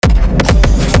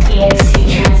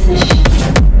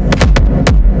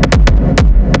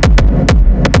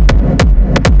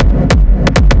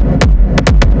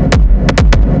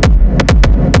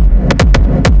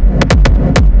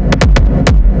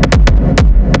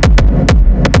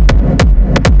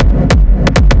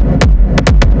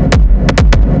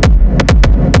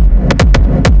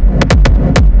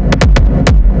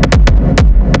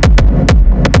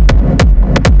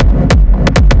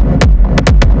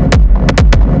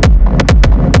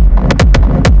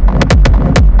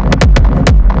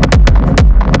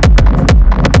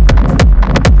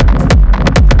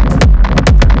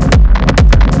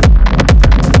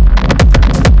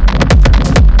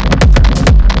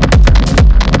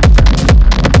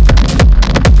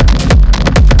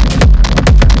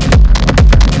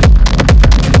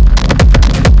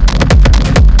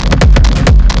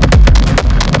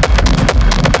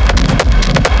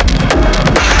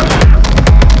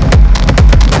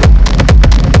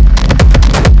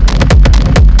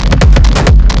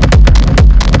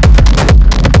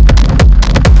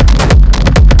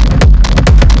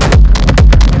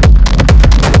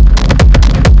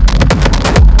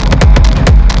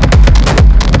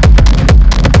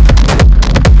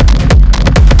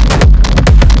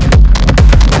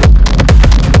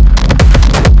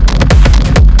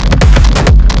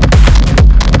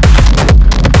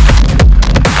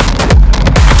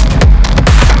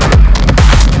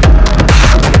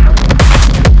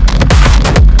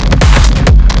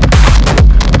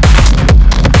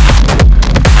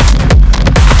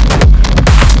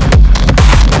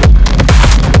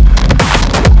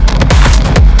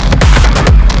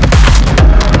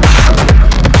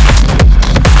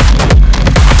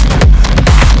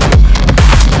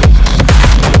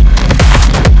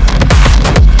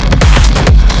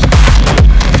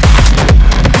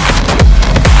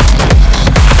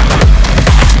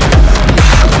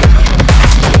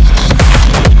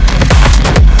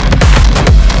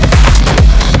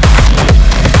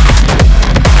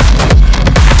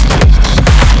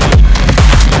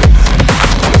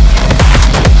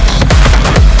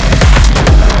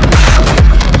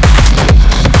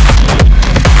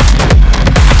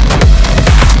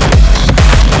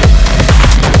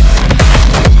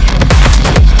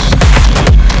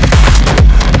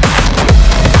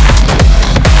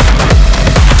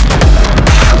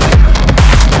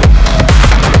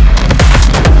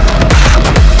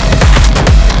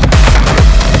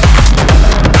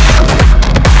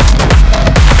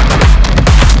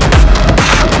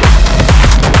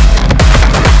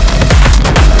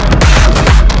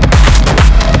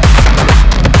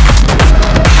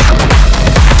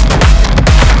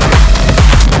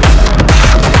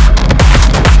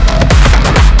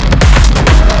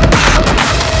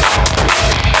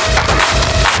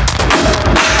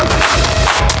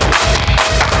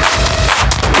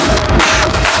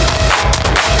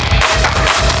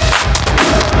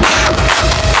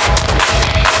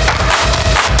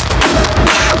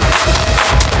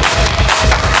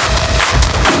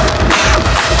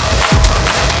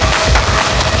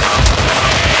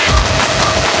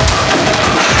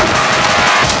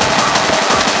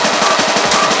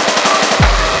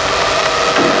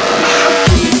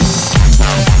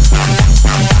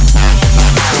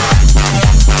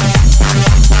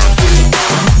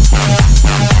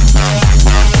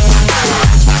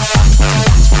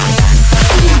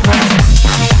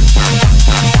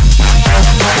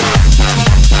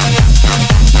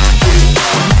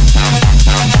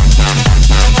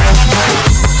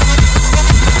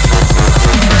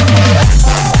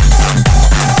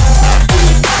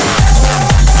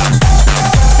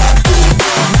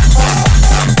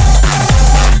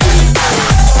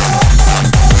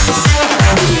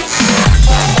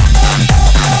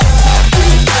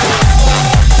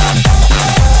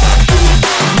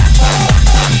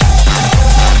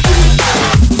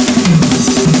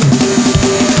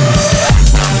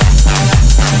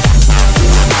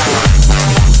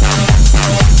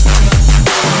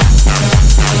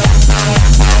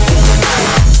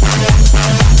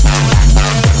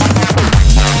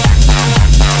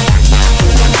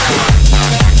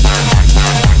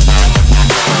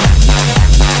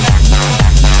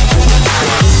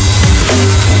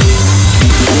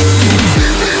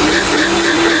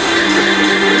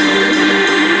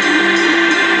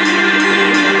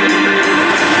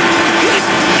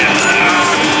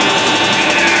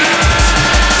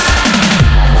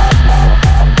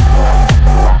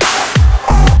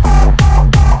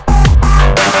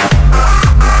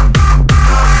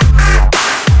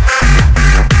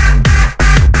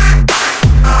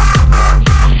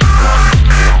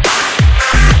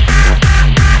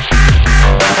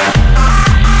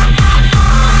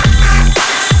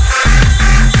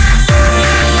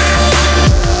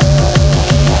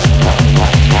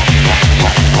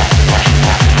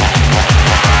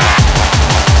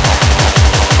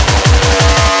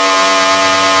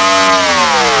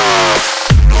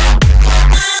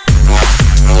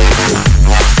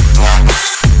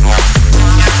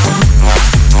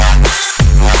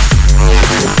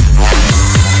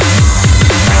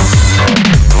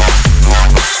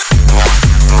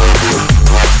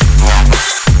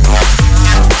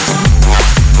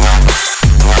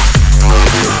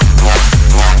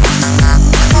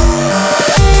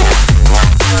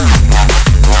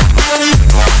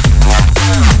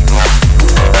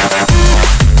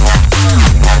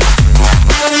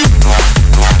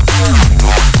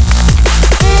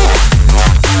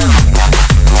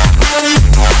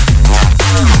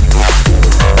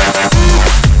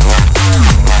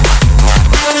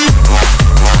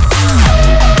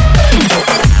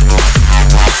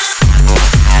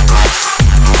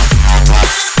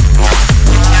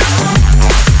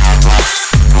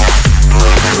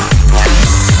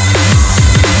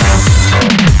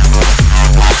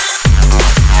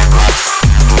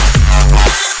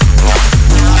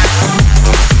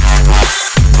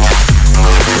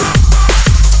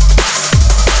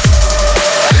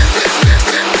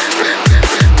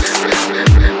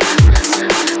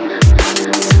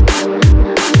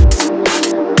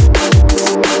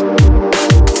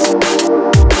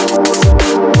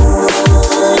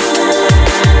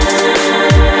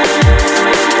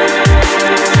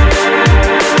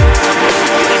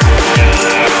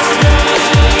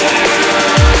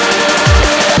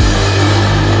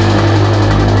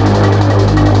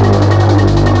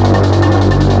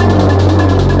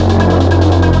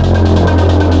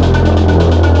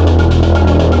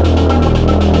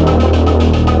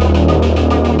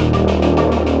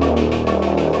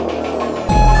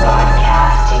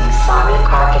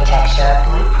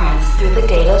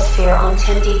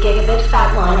110 gigabit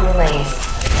fat line relay.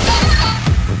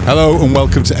 Hello and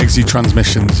welcome to EXE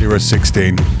Transmission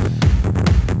 016.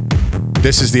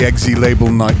 This is the EXE Label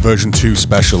Night version 2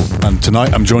 special, and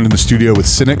tonight I'm joined in the studio with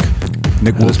Cynic,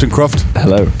 Nick Wollstonecroft.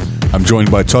 Hello. I'm joined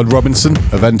by Todd Robinson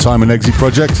of End Time and EXE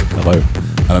Project. Hello.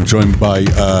 And I'm joined by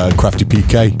Crafty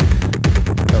PK.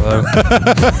 Hello.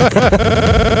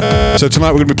 So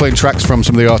tonight we're going to be playing tracks from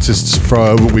some of the artists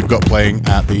we've got playing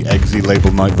at the EXE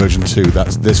Label Night version 2.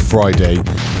 That's this Friday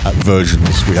at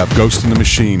Versions. We have Ghost in the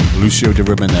Machine, Lucio de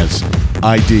Jimenez,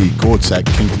 ID,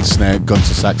 Gore-Tex, Kink and Snare,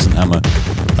 Gunter Saxon Hammer,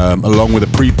 along with a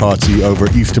pre-party over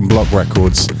at Eastern Bloc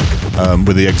Records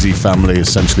with the EXE family,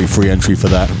 essentially free entry for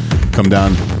that. Come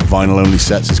down, vinyl only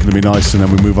sets, it's going to be nice, and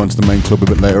then we move on to the main club a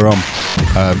bit later on.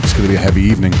 It's going to be a heavy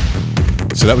evening.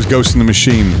 So that was Ghost in the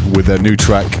Machine with their new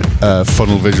track,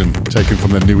 Funnel Vision, taken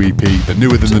from their new EP, the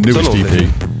newer than the newest EP.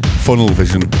 Vision. Funnel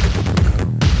Vision.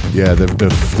 Yeah, they're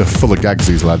full of gags,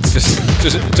 these lads.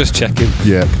 Just checking.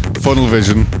 Yeah, Funnel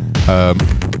Vision on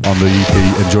the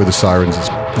EP. Enjoy the Sirens.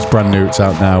 It's brand new. It's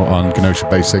out now on Kenosha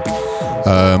Basic.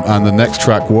 And the next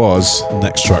track was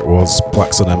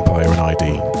Black Sun Empire and ID.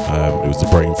 It was the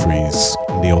Brain Freeze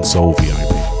Neon Soul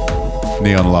VIP.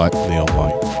 Neon Light.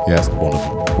 Yeah, one of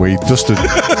them. We dusted.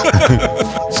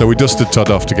 So we dusted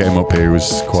Todd off to get him up here. He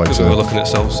was quite. We were looking at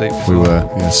Soulseek. We were,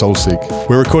 yeah, Soulseek.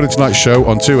 We're recording tonight's show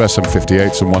on 2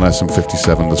 SM58s and 1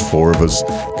 SM57. There's 4 of us.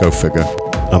 Go figure.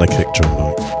 And a kick drum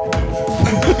mic.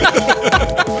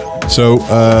 So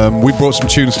we brought some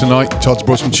tunes tonight. Todd's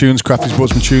brought some tunes. Crafty's brought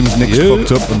some tunes. Nick's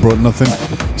fucked up and brought nothing.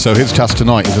 So his task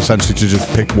tonight is essentially to just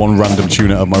pick one random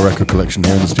tune out of my record collection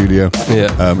here in the studio.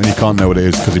 Yeah. And he can't know what it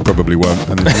is because he probably won't.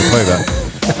 And he's going to play that.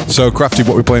 So Crafty,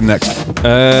 what are we playing next?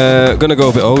 Gonna go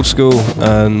a bit old school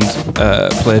and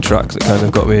play a track that kind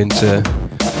of got me into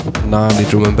gnarly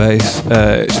drum and bass.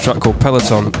 It's a track called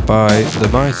Peloton by the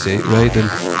mighty Raiden.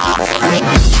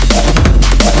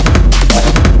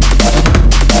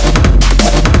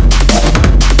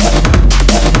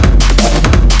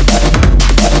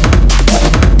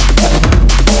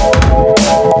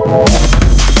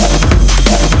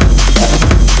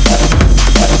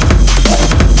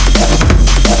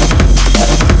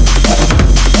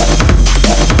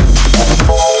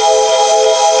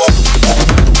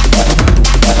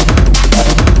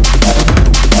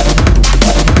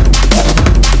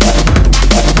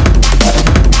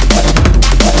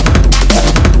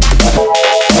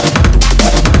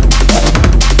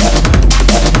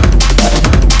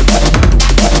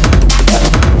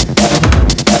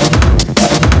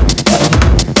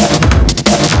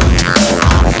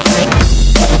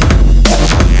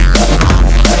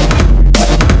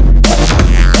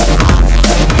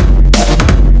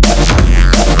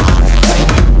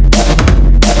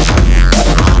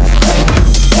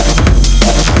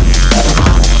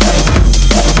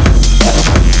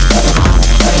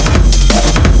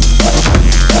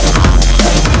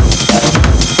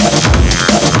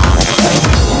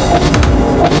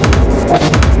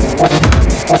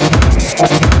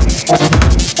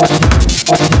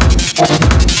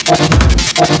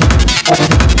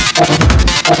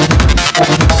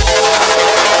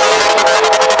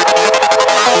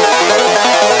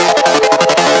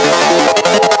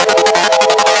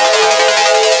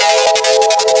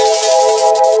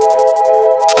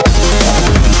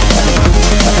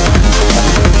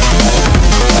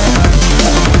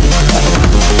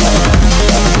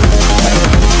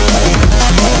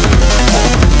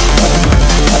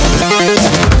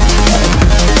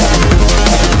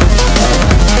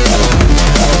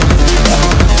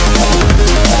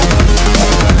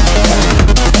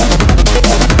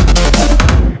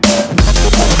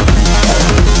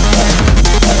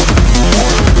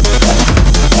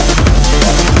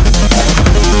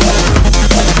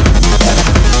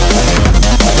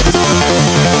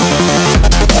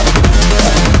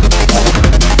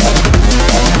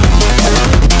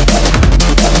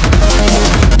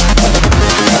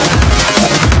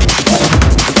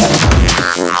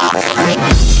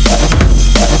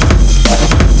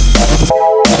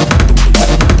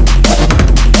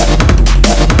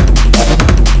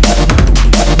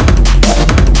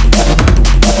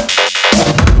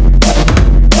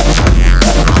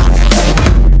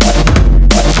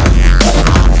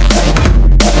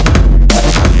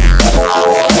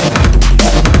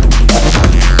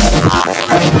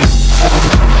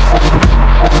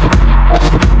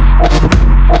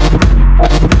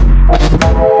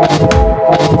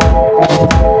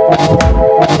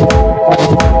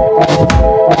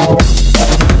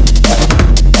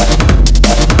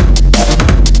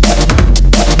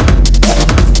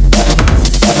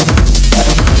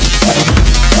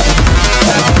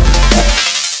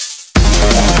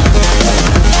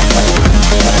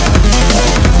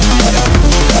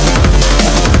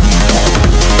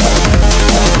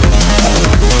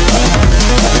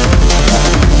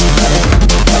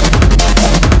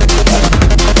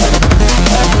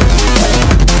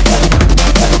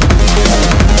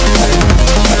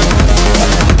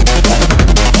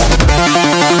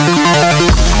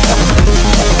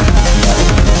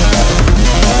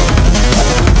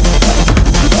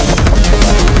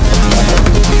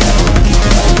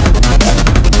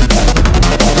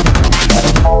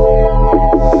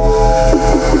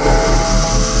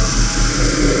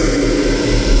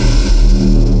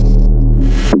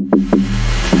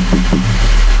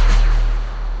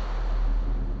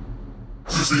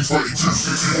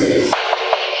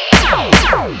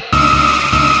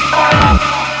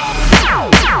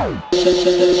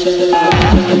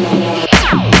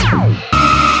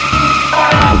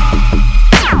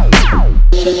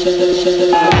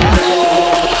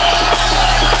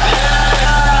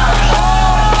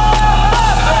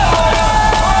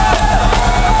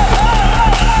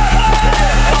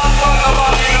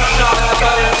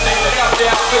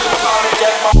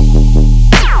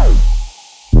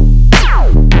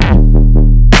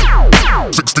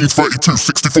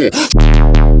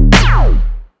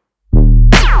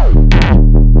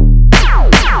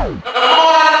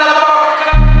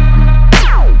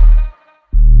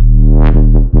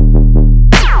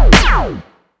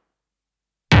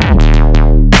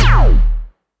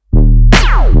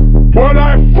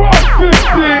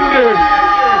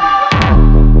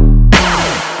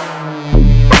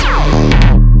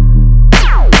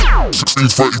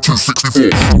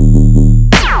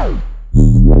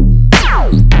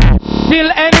 Feel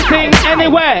anything,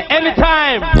 anywhere,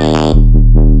 anytime.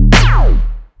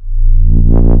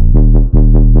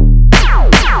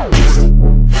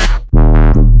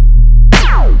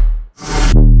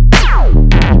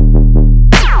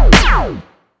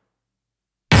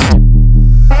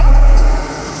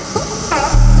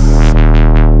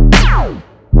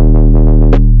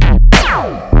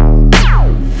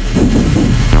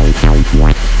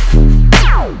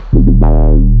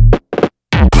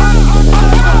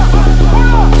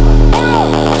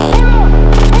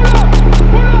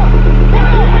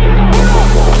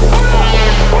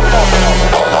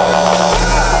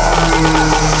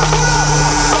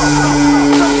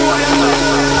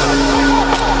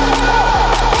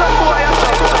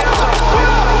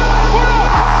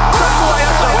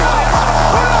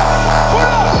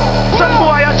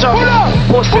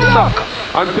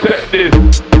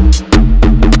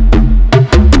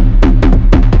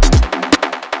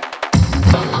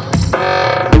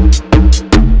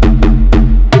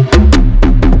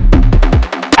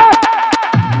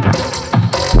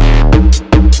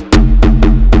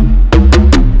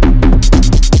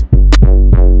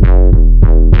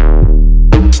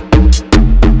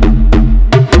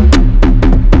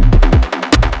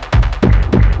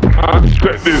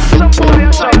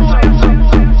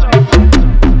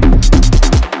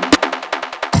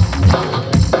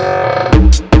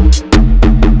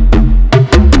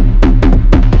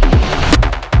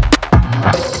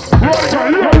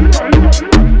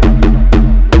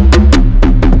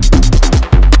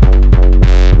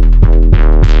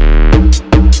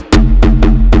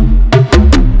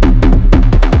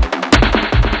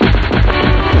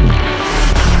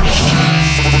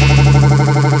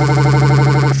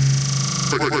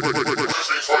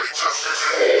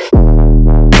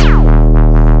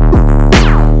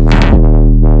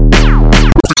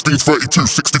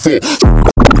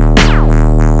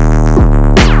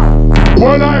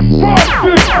 When I fuck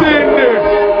this thing there.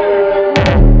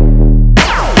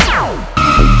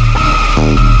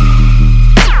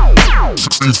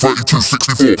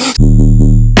 1632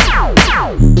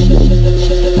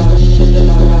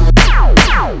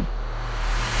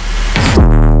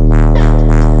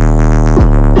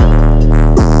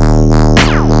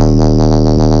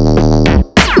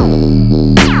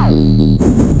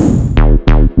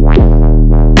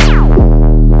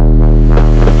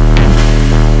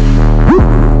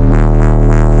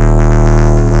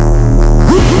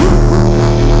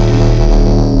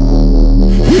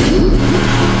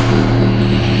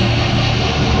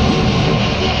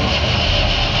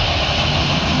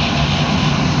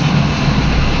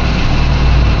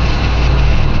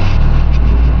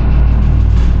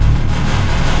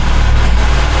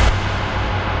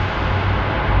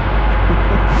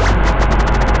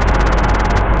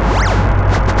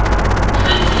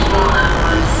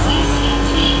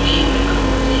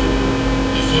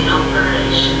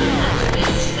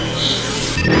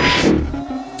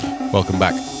 Welcome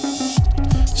back.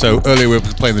 So earlier we were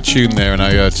playing the tune there, and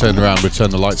I turned around. We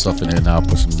turned the lights off in here now.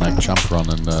 Put some Night Champer on,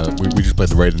 and we just played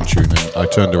the Raiden tune. And I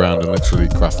turned around, and literally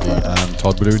Crafty and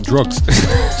Todd were doing drugs.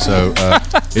 So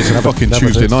it's a fucking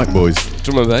Tuesday night, boys.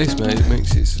 Drum and bass, mate. It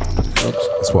makes it drugs.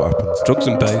 That's what happens. Drugs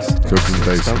and bass. Drugs and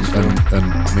bass,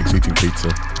 and Nick's eating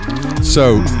pizza.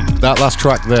 So that last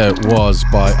track there was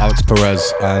by Alex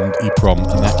Perez and EPROM,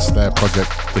 and that's their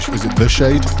project. Is it The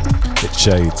Shade? It's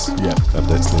Shades. Yeah, and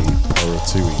it's the Power of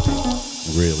 2 EP.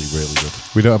 Really, really good.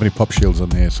 We don't have any pop shields on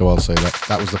here, so I'll say that.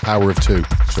 That was the Power of 2.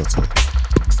 Shut up.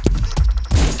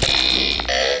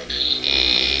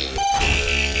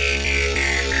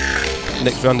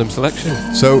 Nick's random selection.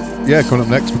 So, yeah, coming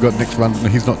up next, we've got Nick's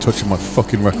random. He's not touching my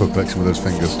fucking record collection with those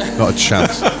fingers. Not a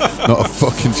chance. Not a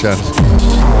fucking chance.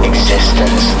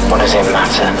 Existence, what does it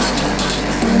matter?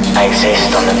 I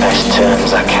exist on the best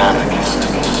terms I can.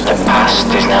 The past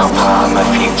is now part of my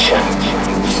future.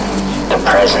 The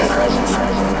present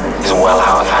is well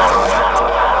out of hand.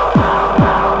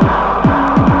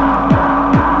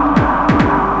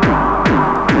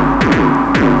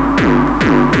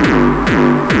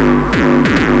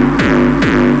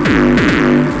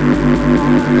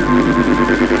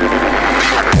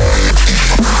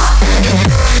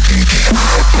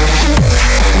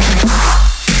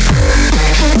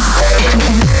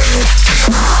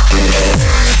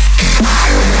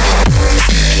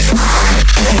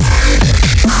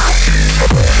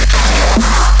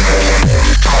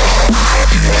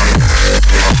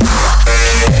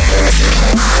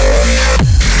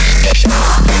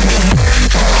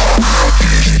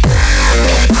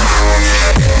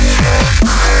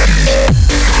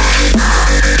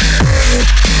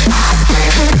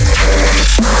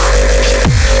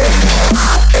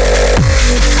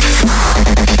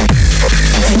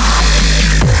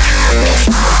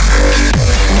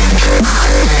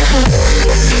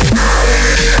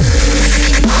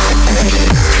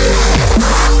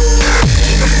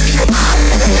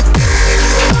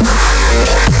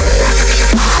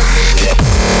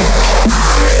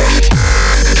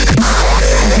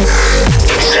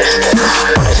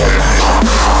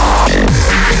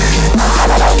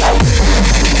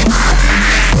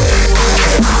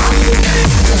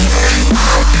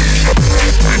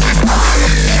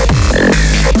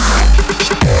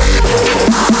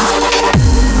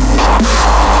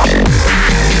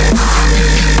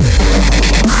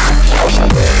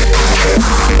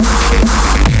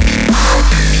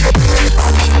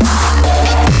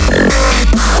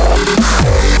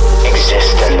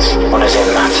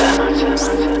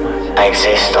 I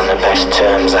exist on the best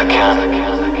terms I can.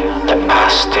 The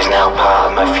past is now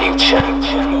part of my future.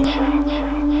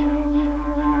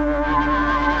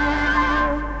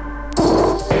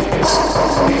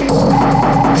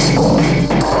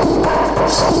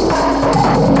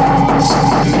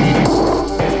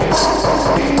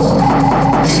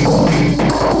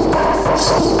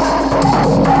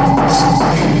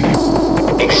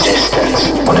 Existence,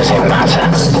 what does it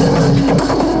matter?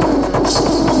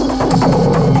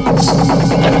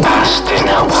 The past is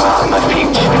now part of my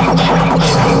future.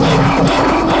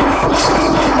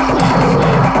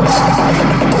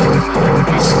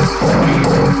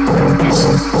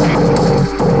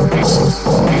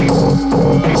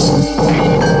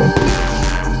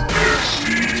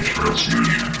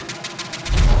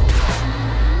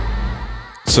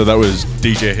 So that was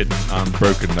DJ Hidden and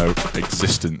Broken Note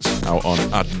Existence out on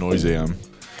Ad Noiseam.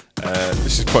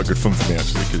 This is quite good fun for me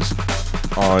actually because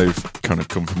I've kind of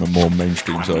come from a more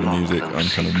mainstream side of music. I'm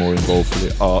kind of more involved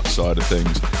with the art side of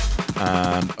things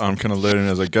and I'm kind of learning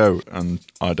as I go, and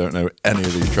I don't know any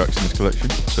of these tracks in this collection,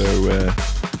 so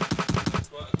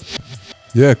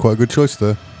yeah, quite a good choice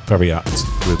there. Very apt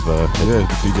with Yeah,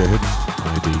 DJ Hidden.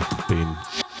 ID being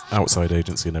outside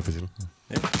agency and everything.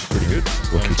 yeah, pretty good.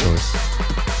 Lucky choice.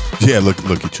 Yeah,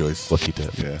 lucky choice. Lucky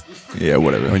dip. Yeah. Yeah,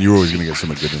 whatever. I mean, you're always going to get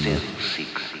something good in there.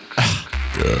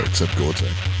 Except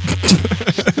Gore-Tex.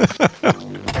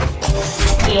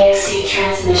 EXE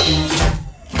transmissions.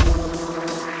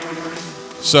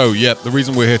 So, yeah, the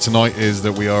reason we're here tonight is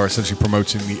that we are essentially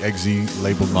promoting the EXE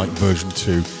Label Night version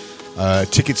 2.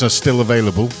 Tickets are still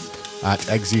available at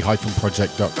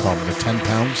exe-project.com. They're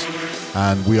 £10,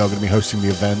 and we are going to be hosting the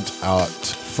event at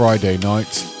Friday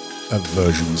night at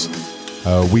Versions.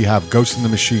 We have Ghost in the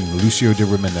Machine, Lucio de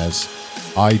Jimenez,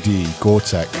 ID,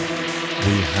 Gore-Tex.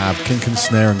 We have Kink and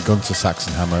Snare and Gunter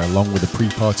Saxonhammer, along with a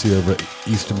pre-party over at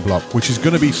Eastern Bloc, which is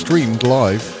going to be streamed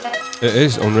live. It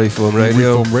is on Reform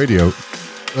Radio. Reform Radio.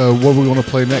 What do we want to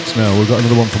play next now? We've got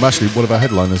another one from Ashley, one of our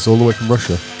headliners, all the way from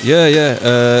Russia.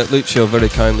 Yeah. Lucio very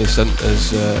kindly sent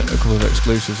us a couple of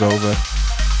exclusives over.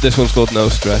 This one's called No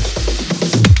Stress.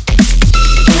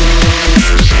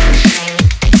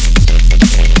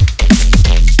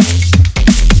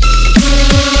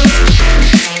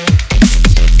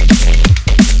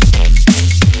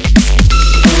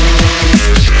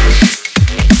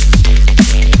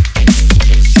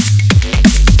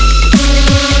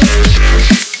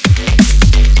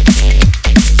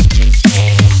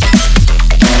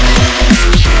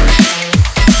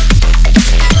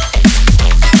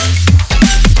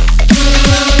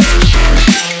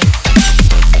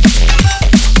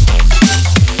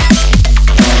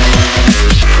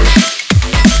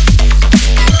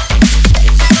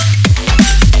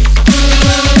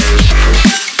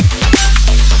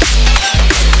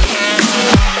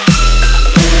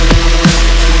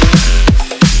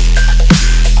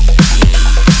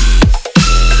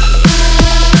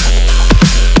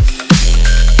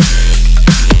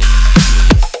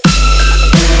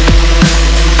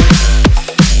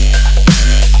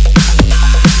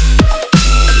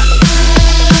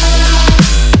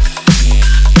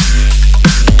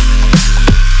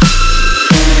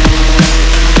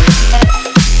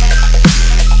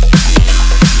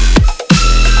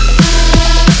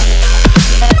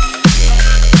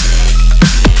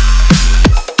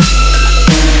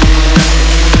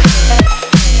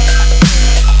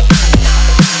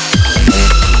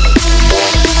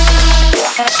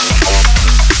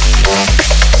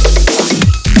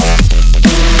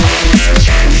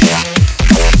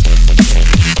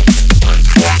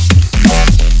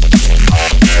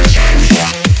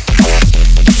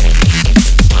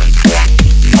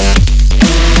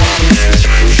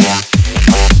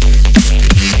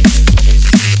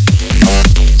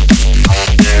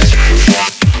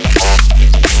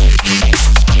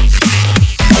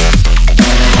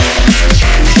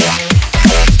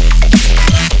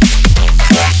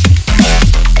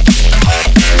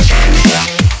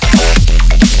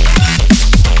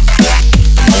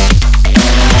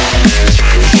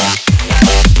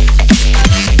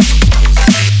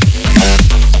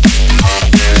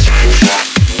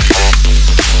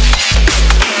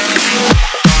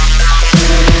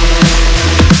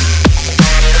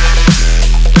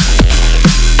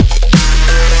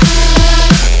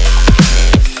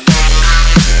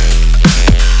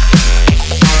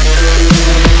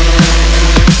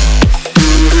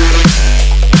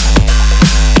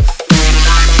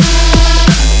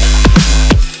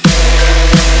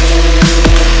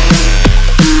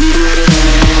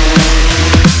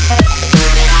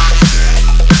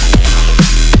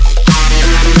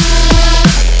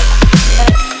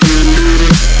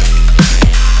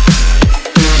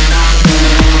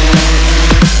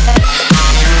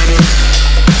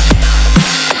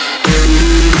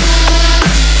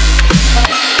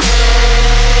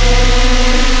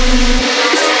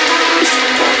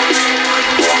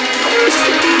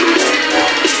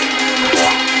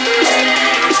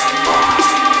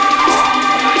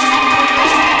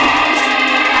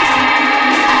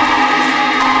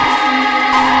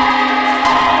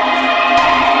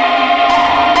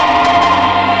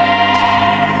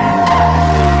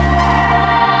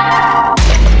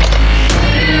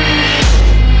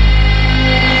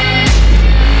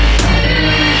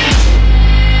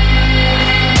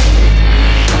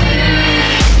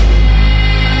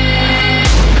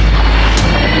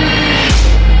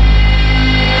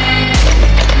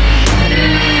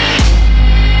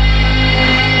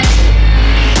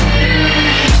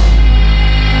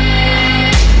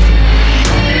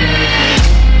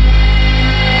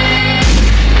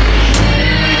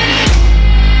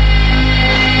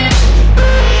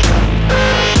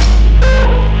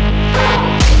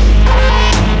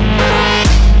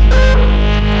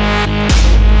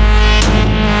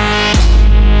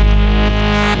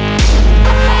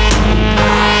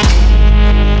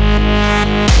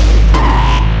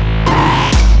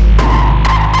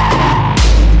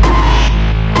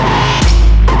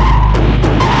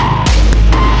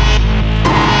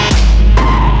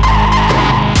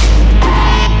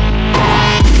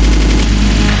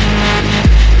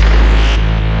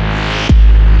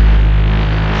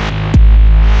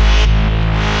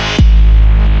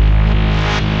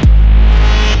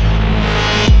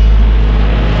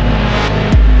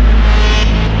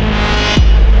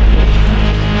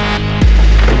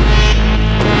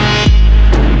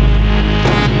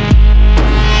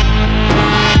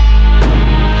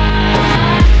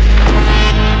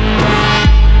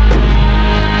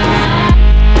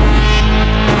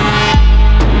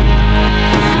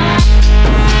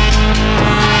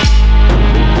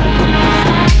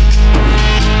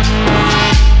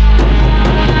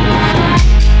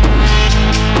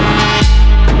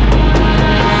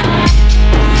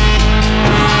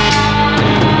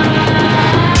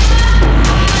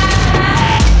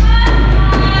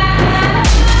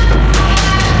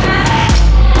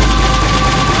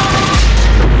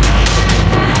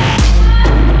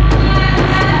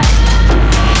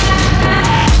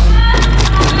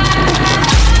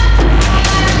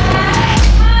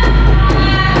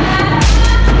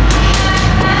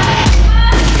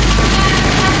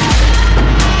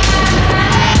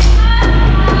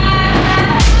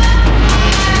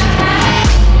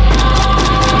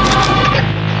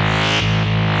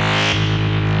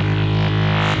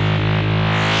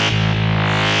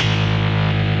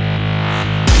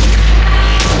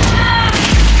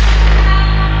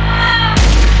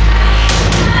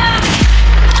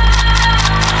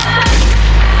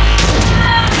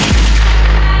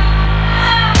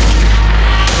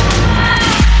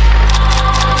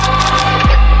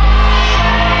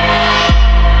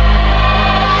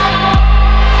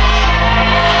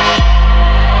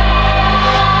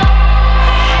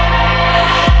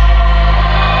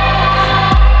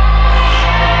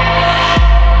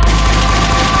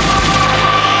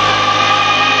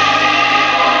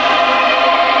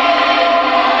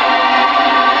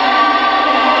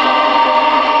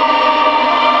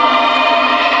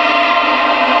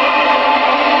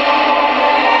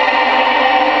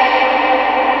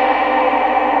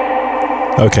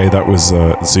 Okay, that was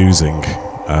Zoozing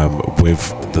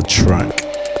with the track.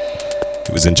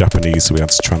 It was in Japanese, so we had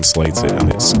to translate it,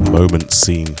 and it's Moment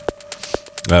Scene.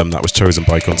 That was chosen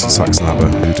by Gunther Saxonaba,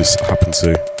 who just happened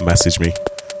to message me.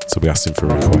 So we asked him for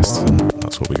a request, and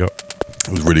that's what we got.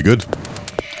 It was really good.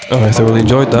 I thoroughly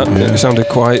enjoyed that. Yeah. It sounded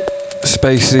quite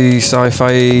spacey,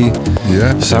 sci-fi,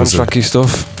 soundtracky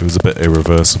stuff. It was a bit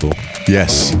irreversible.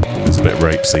 Yes. It was a bit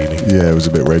rape scene-y. Yeah, it was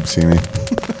a bit rape scene-y.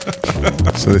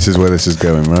 So this is where this is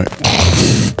going, right?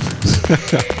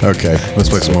 Okay, let's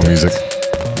play some more music.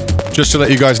 Just to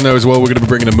let you guys know as well, we're going to be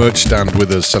bringing a merch stand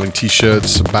with us, selling t-shirts,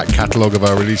 some back catalogue of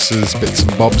our releases, bits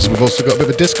and bobs. We've also got a bit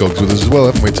of Discogs with us as well,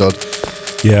 haven't we, Todd?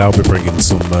 Yeah, I'll be bringing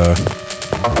some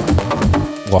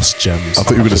lost gems. I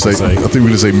thought you were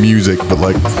going to say music,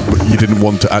 but you didn't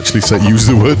want to actually use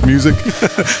the word music.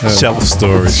 Shelf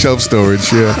storage. Shelf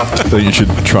storage, yeah. I think you should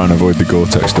try and avoid the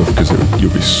Gore-Tex stuff because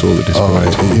you'll be sorely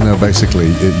disappointed. Basically,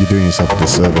 you're doing yourself a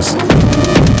disservice.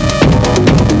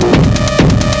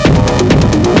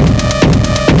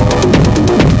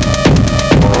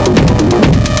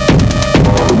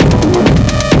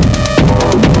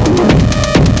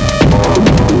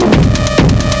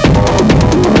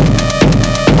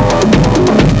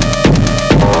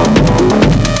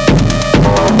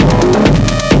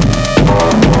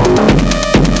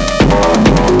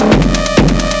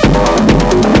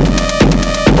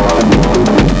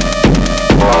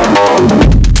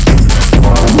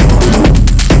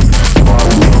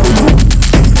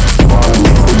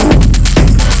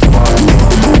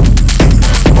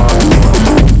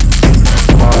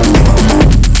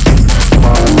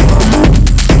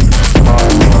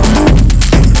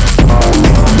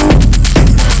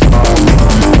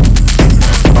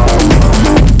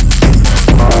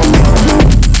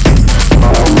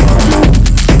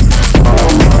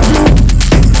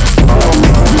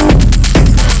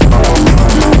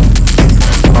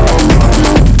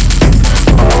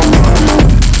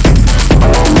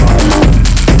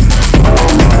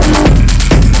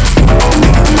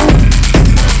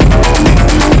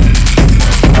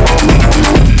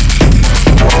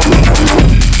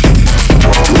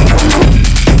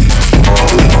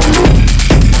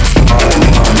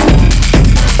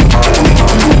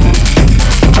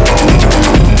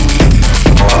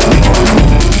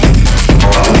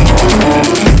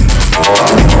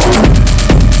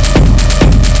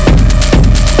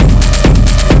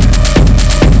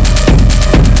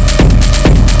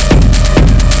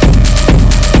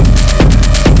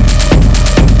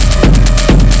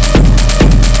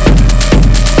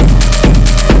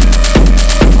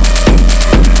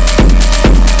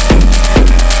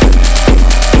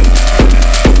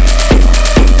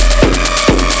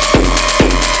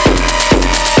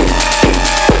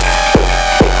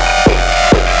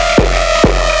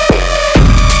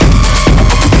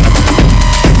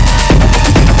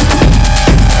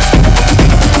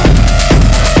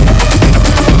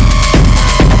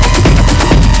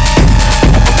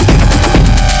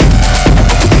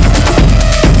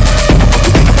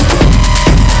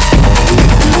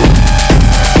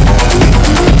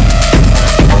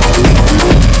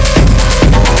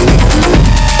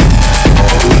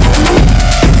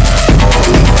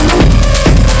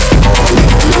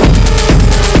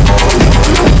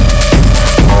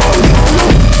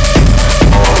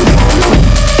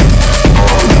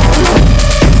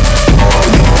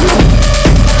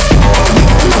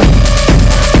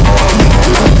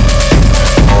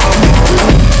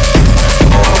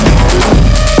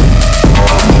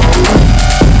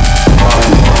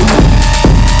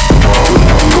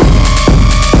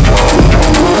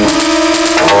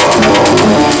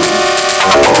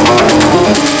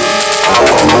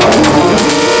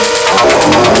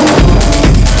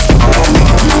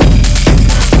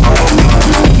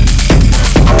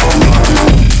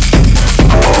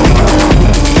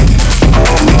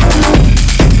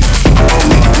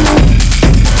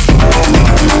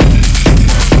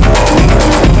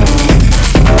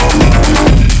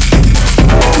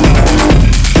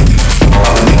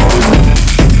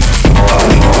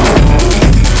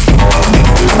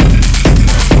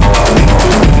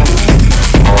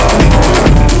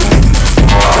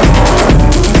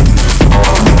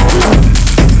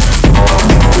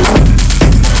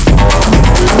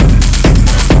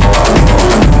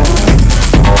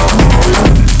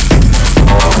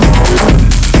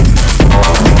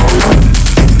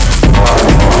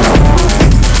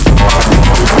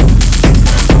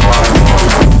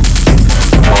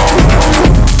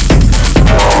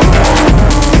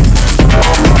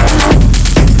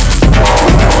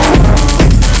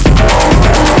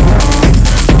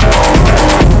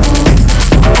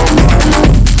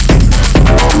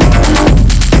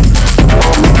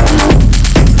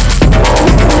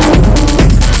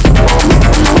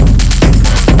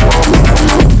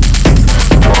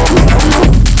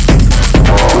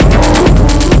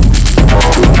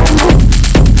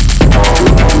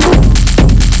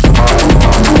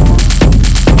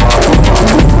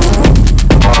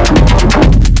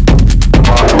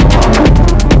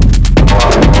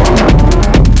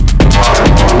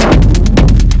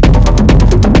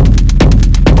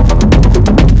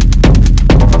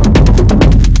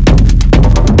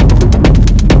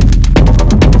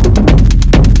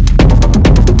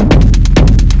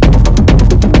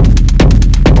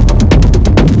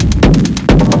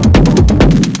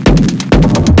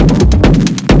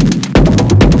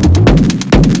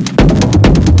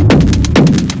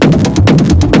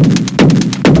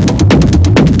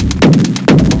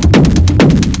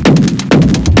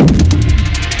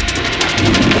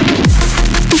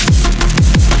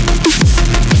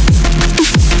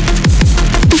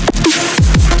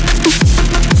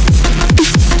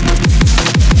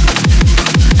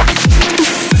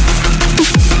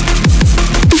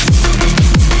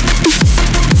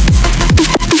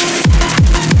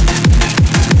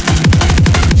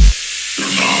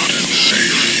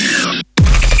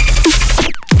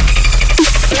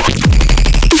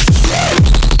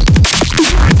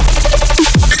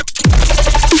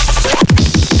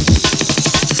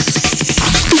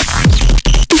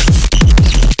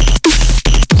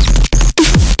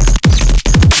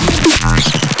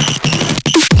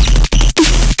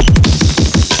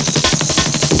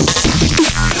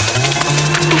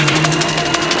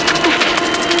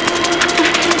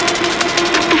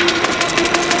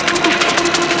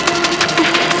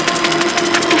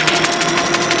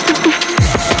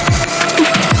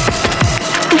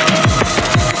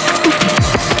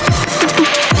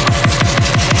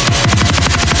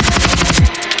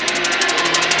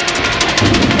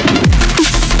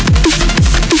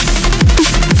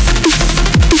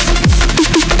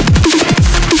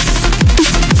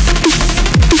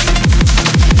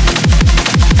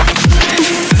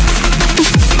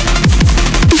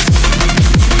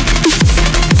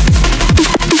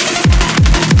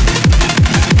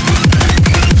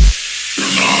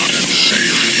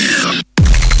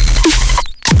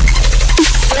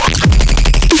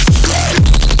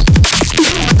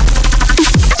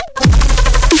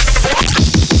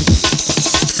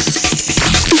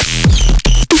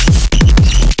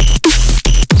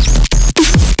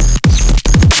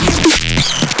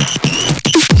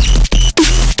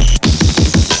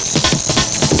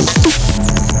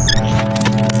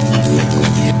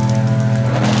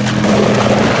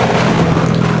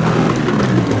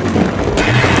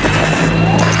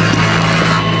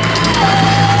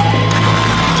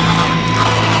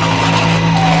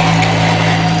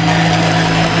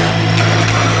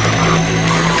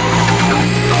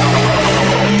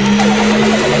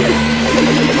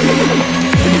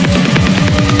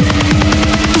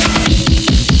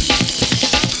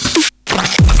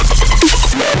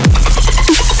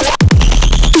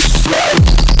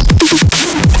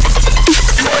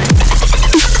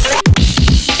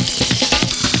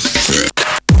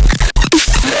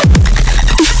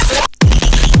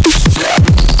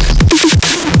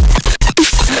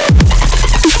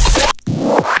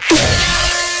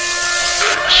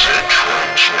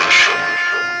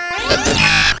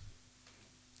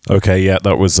 Okay, yeah,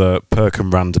 that was Perk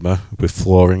and Randomer with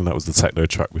Flooring. That was the techno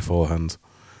track beforehand,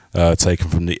 taken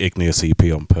from the Igneous EP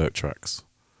on Perk Tracks.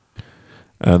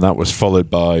 And that was followed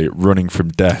by Running from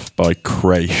Death by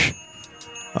Crash.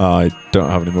 I don't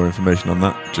have any more information on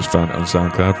that. Just found it on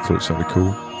SoundCloud. Thought it sounded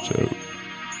cool. So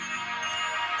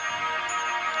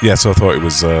yeah, so I thought it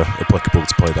was applicable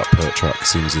to play that Perk track.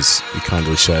 Seems as he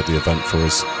kindly shared the event for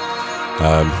us.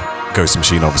 Ghost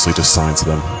Machine obviously just signed to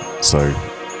them. So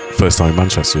first time in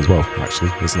Manchester as well,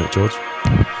 actually, isn't it, George?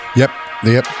 Yep.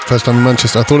 First time in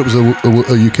Manchester. I thought it was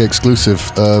a UK exclusive,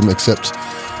 except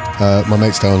my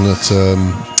mates down at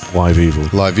Live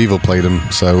Evil played them.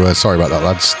 So sorry about that,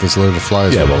 lads. There's a load of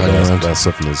flyers. Yeah, well, hanging around. they're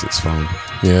Southerners. It's fine.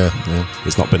 Yeah.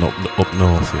 It's not been up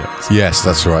north yet. Yes,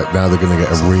 that's right. Now they're going to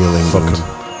get a real England.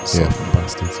 Southern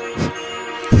bastards.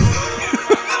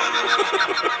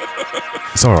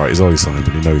 It's all right. He's always signed,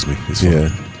 but he knows me. It's fine.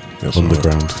 Yeah.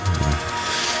 Underground.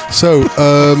 So,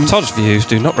 Todd's views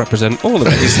do not represent all of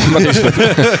his management.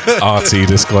 RT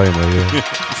disclaimer, yeah.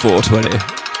 420.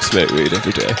 Smoke weed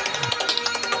every day.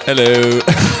 Hello.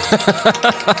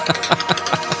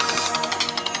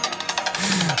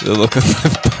 The look on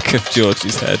the back of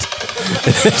George's head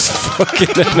is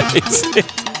fucking amazing.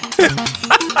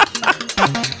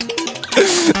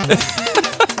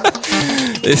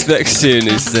 This next tune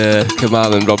is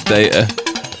Kamal and Rob Data.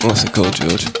 What's it called,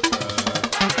 George?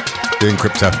 The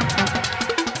Encryptor.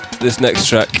 This next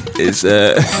track is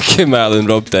Kamal and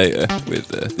Rob Data with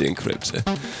The Encryptor.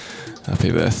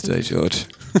 Happy birthday, George.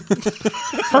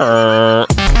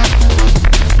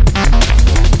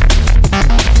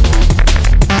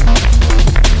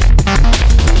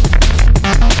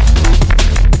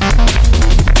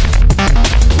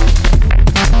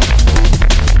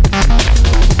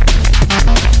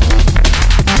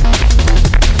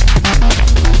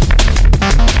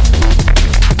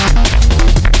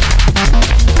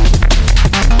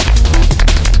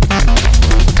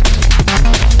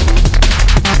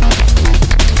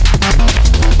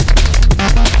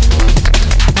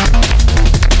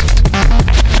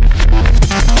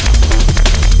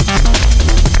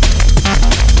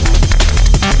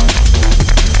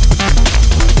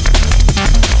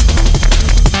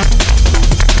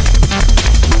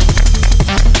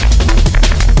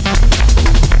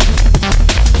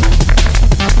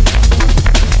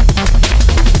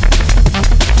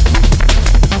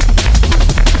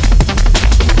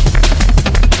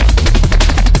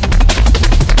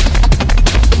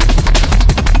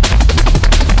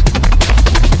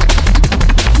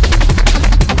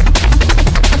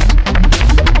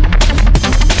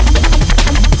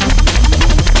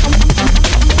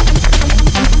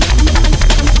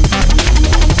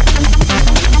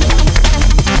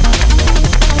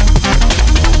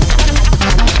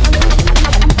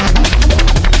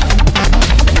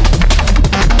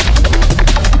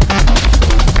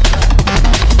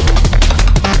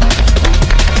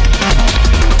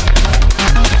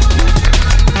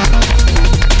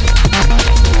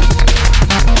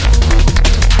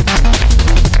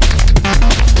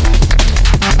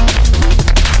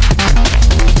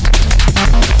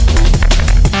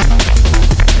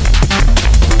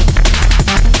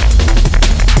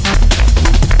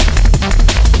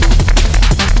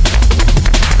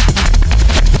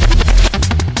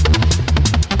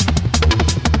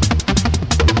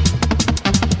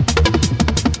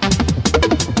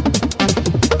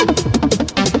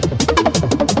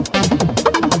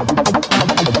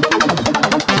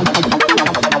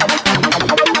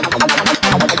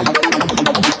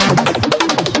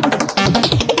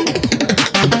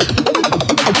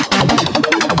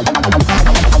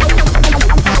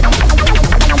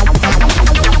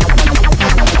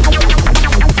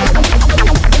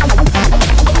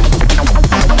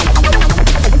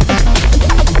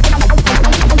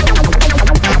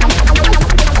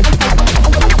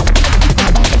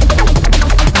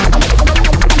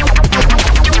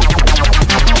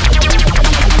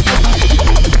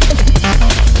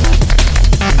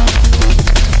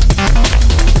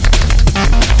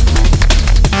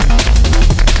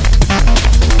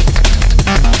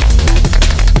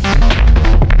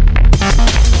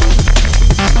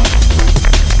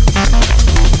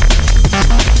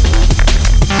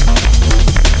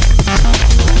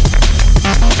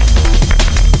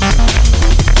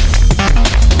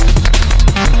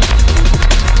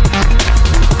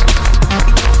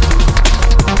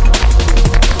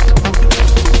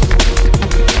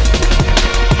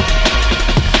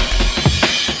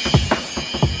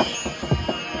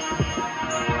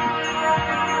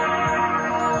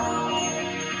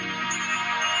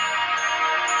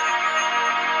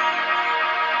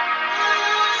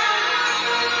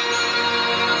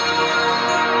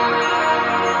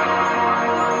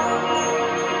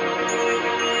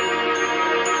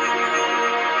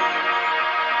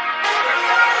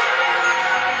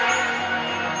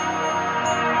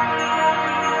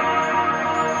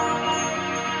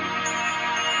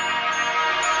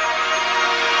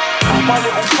 My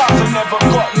little cousin never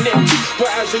got nicked, but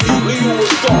as a youth he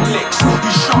always got licks.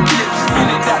 He shot lips,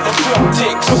 minute that the clock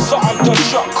ticks. For something to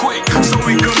shot quick, so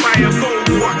we can buy a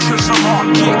gold watch and some hot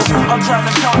kicks. I'm trying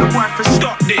to tell the wife to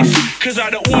stop this, cause I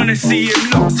don't wanna see him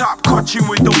locked up, catching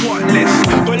with the what list.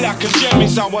 But like a gem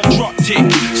is how I dropped it,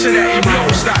 so that he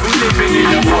knows that we're living in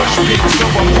a mosh pit. So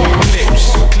I put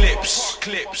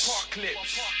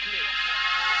clips.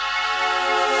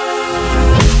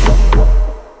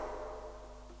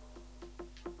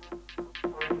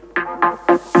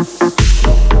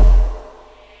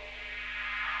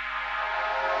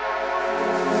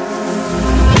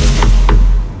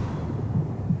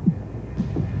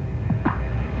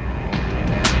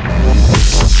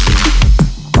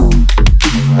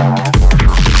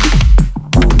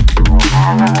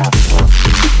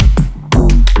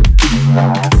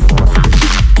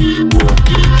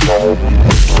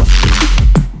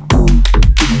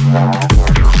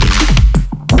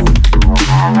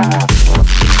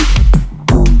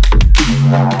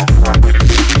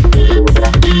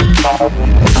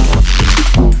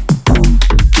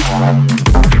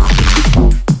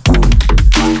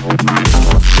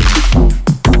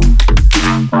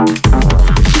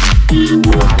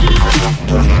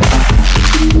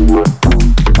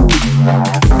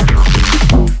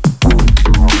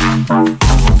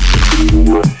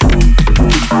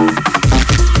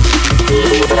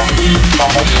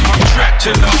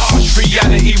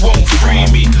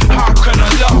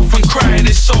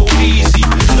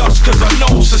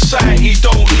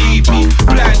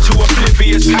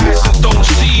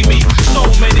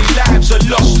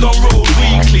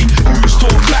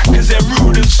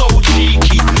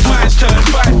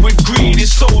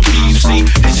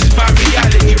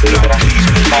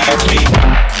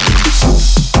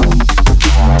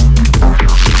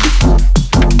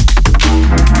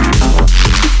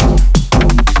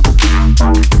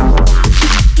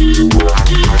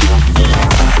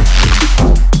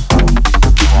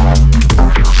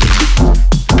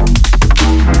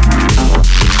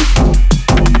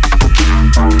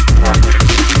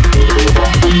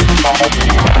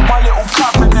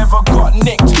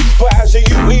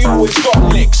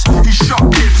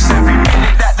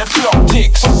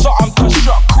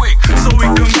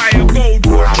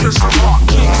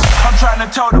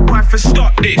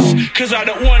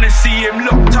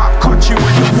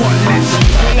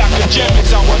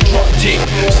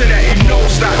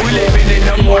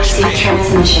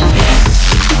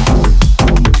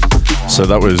 So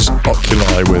that was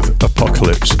Oculi with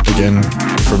Apocalypse, again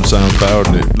from SoundCloud,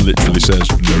 and it literally says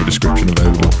no description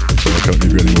available, so I can't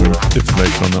give you any more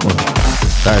information on that one.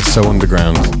 That is so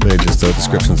underground. They just throw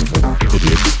descriptions of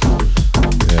idiots.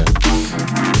 Yeah.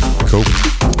 Cool.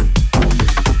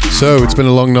 So it's been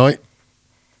a long night,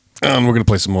 and we're going to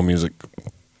play some more music.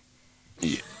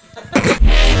 Yeah.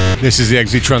 This is the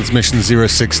EXE Transmission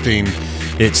 016.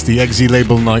 It's the EXE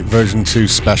Label Night version 2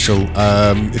 special.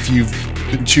 If you've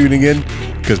been tuning in,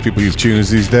 because people use tuners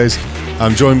these days,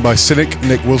 I'm joined by Cynic,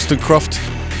 Nick Wollstonecroft,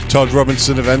 Todd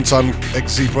Robinson of Endtime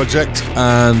EXE Project,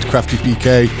 and Crafty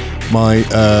PK, my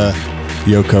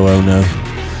Yoko Ono.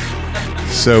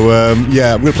 So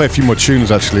yeah, I'm going to play a few more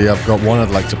tunes actually. I've got one I'd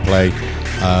like to play.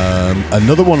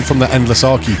 Another one from the Endless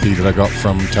Arc EP that I got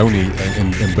from Tony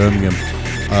in Birmingham.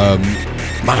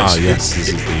 Yes, this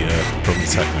is from the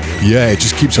techno. Yeah, it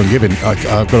just keeps on giving.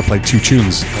 I've got to play 2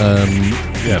 tunes.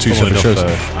 Two separate shows.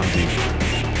 Andy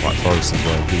White Forest as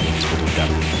well. He wants to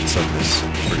gather and send this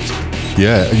through to me.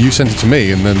 Yeah, you sent it to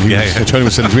me, and then Tony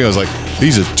was sending it to me. I was like,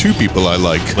 these are 2 people I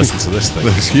like. Listen to this thing.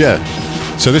 Yeah.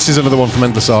 So this is another one from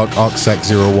Endless Arc,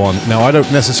 ArcSec01. Now, I don't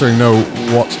necessarily know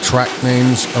what track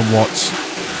names and what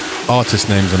artist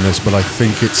names on this, but I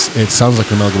think it sounds like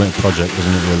an amalgamated project,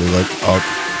 doesn't it really? Like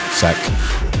ArcSec.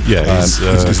 Yeah, is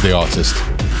the artist.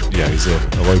 Yeah, he's a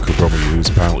local drummer who's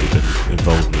apparently been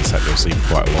involved in the techno scene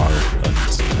for quite a while, and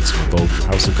had some involved in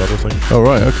House of God, I think. Oh,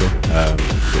 right, okay.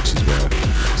 Which is where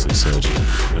obviously Serge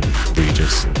and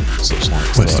Regis and such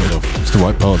like started off. It's the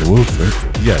right part of the world for it.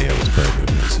 Yeah, it was Birmingham.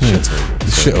 It's a shithole.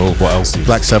 It's a shithole. What else do you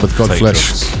Black Sabbath,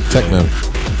 Godflesh, techno.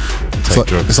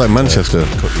 Drugs, it's like Manchester,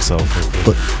 cut yourself up,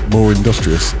 but more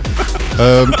industrious.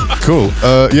 Cool.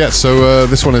 Yeah, so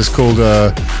this one is called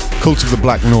Cult of the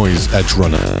Black Noise, Edge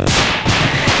Runner.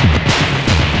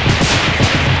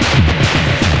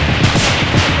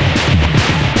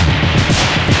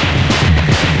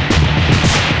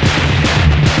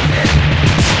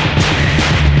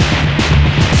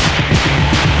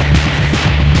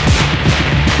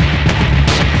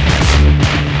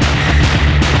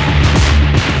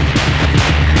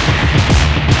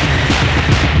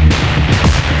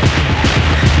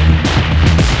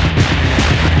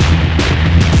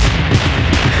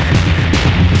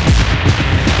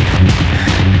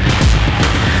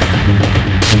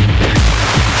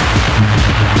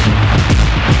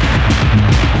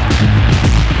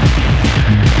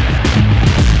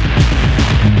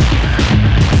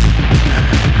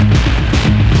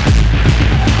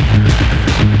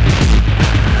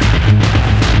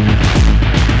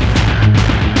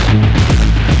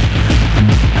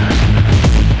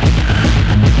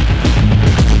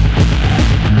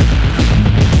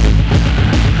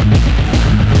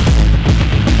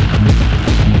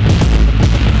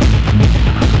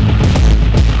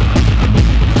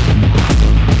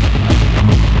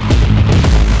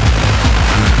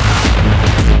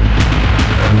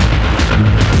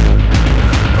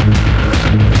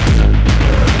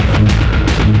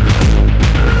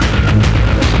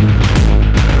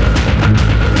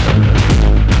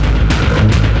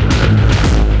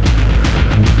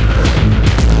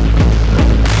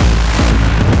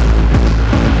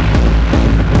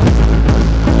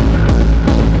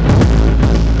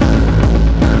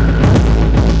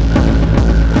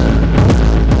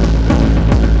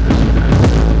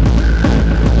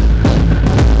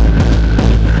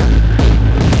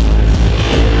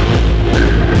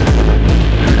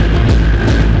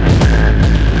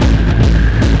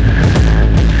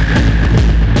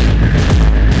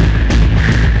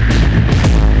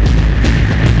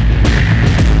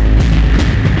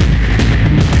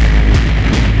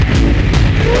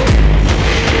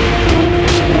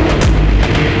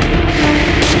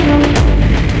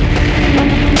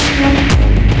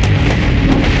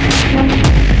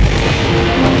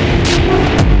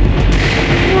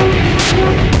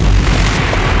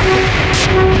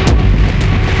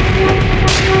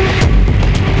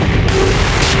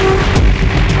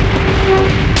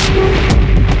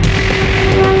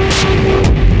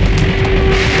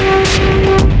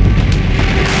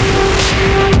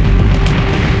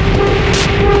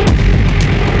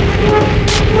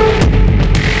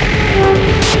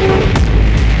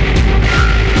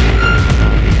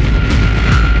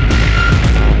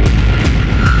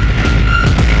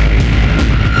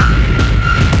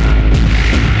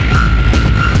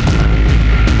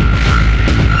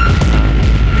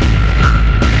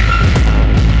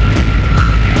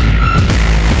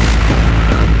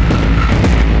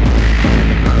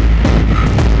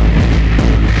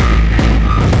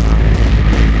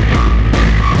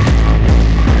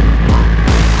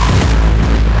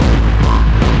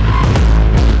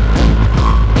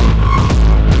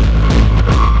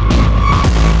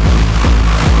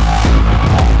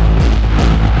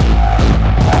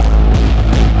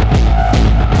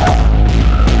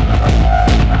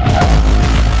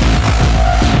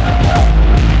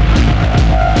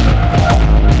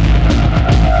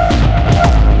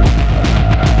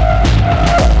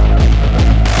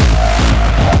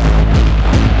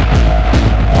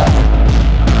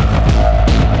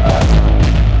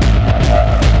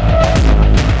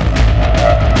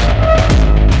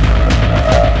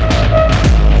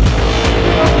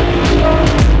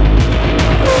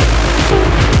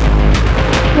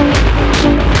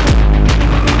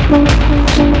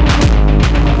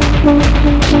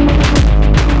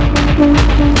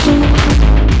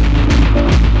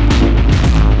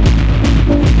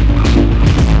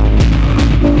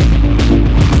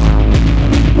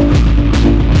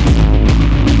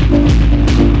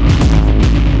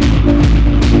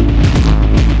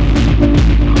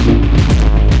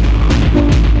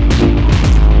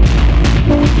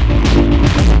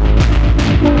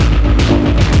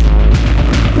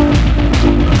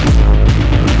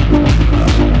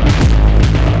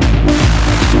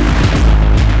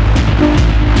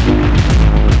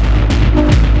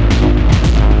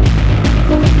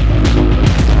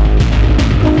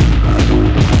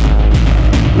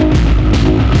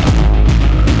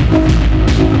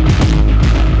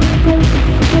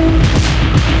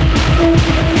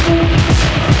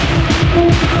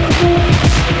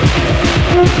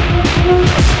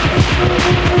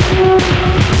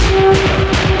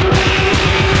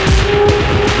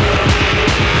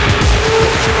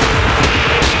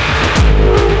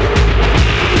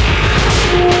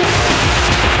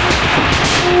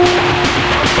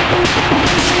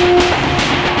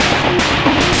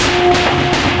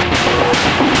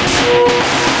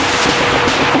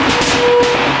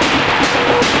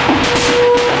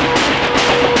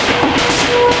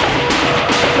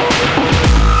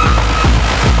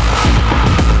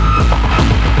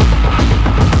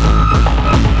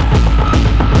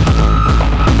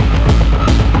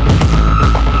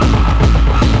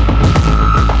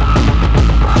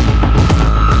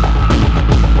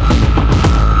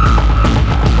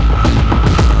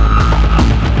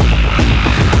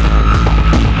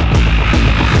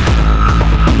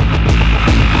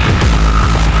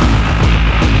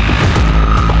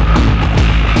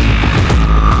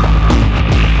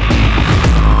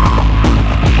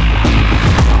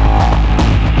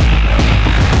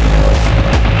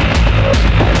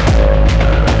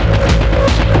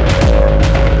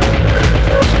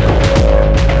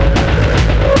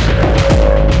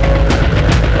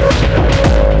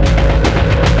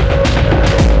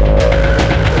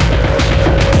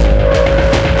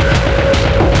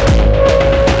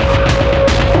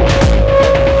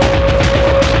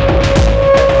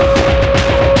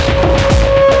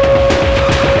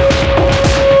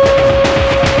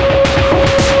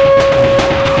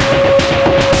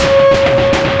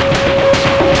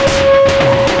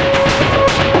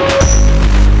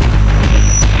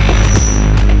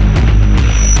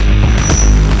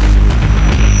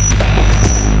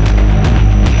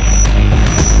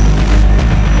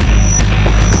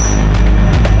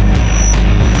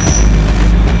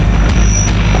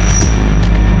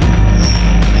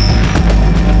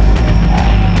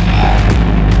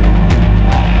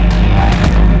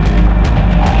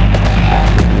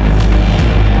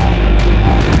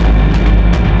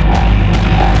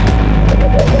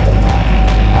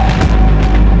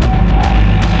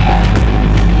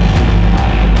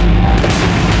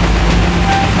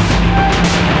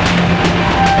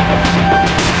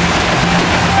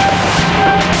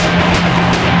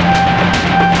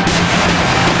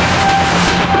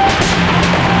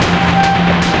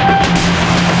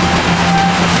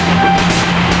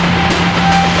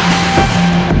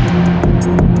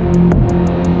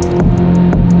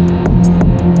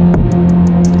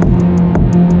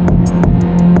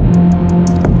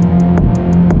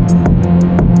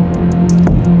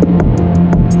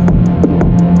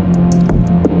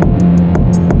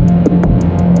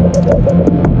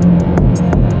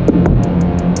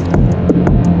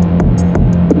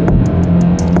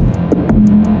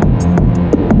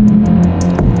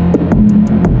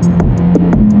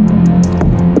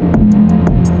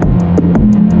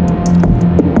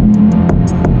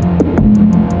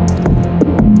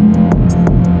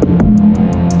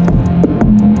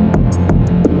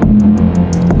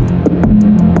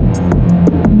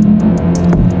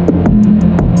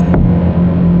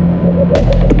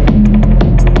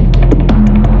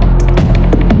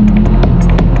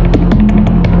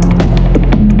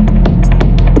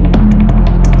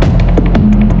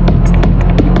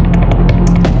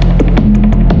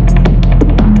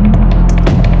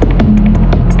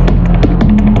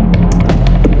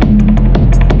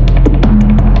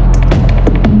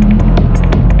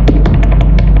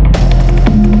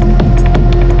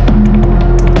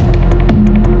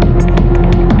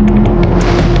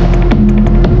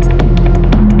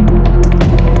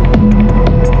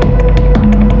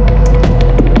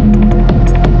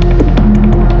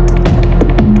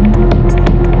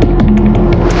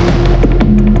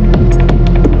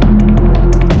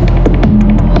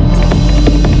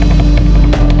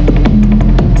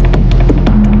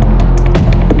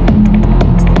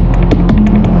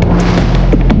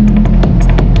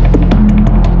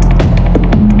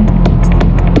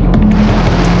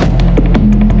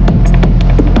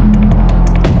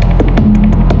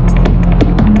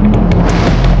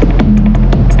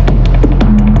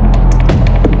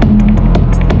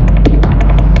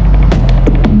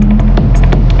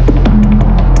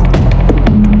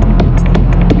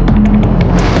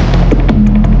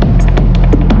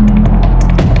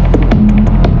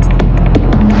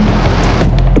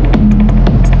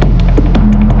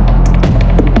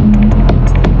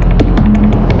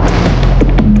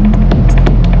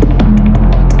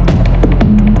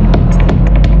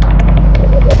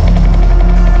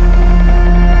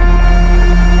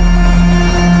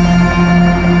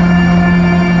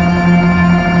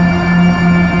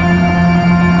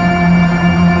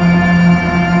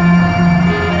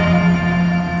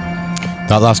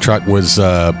 That last track was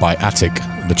by Attic.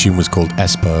 The tune was called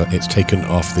Esper. It's taken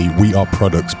off the We Are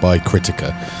Products by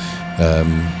Critica,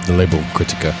 the label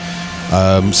Critica.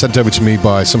 Sent over to me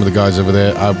by some of the guys over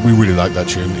there. We really like that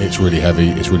tune. It's really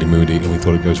heavy, it's really moody, and we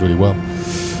thought it goes really well.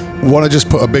 Want to just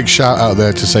put a big shout out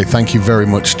there to say thank you very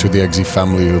much to the EXE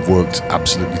family who have worked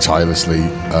absolutely tirelessly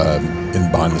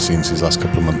in behind the scenes these last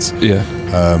couple of months. Yeah.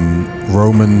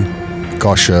 Roman,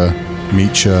 Gosha,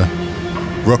 Meecha,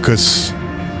 Ruckus,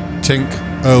 Tink,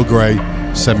 Earl Grey,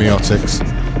 Semiotics,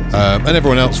 and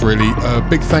everyone else really.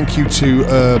 Big thank you to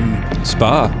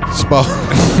Spa.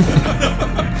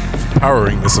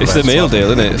 Powering this It's the meal deal,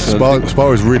 isn't it? So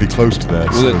Spa is really close to there.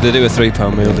 well, they do a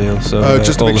 £3 meal deal. So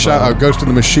Just a big shout out, Ghost in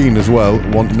the Machine as well,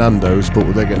 want Nando's, but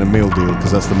they're getting a meal deal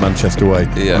because that's the Manchester way.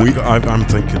 Yeah. I'm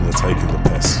thinking they're taking the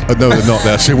piss. No, they're not.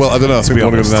 They're actually, well, I don't know. I think they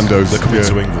want to go to Nando's. They're coming Yeah.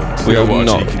 to England. We They are want a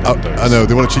not. cheeky Nando's. I know,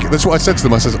 they want a cheeky. That's what I said to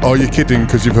them. I says, are you kidding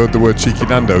because you've heard the word cheeky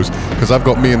Nando's? Because I've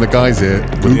got me and the guys here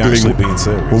Were they actually being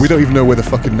serious? Well, we don't even know where the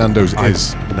fucking Nando's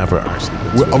is. Never actually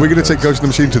been to Are we going to Nando's. take Ghost in the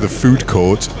Machine to the food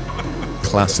court?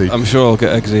 Classy. I'm sure I'll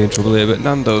get EXE in trouble here, but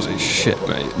Nando's is shit,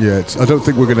 mate. Yeah, I don't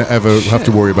think we're going to ever have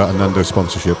to worry about a Nando's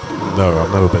sponsorship. No,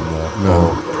 I've never been there. No.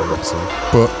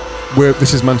 Or But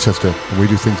this is Manchester, and we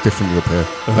do things differently up here.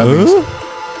 That means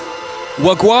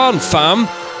Wagwan, fam!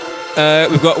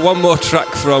 We've got one more track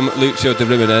from Lucio de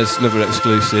Rimenez, another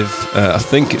exclusive. I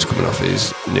think it's coming off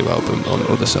his new album on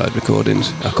Other Side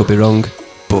Recordings. I could be wrong,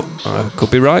 but I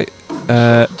could be right.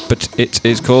 But it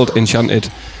is called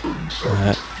Enchanted.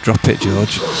 Drop it,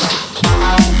 George.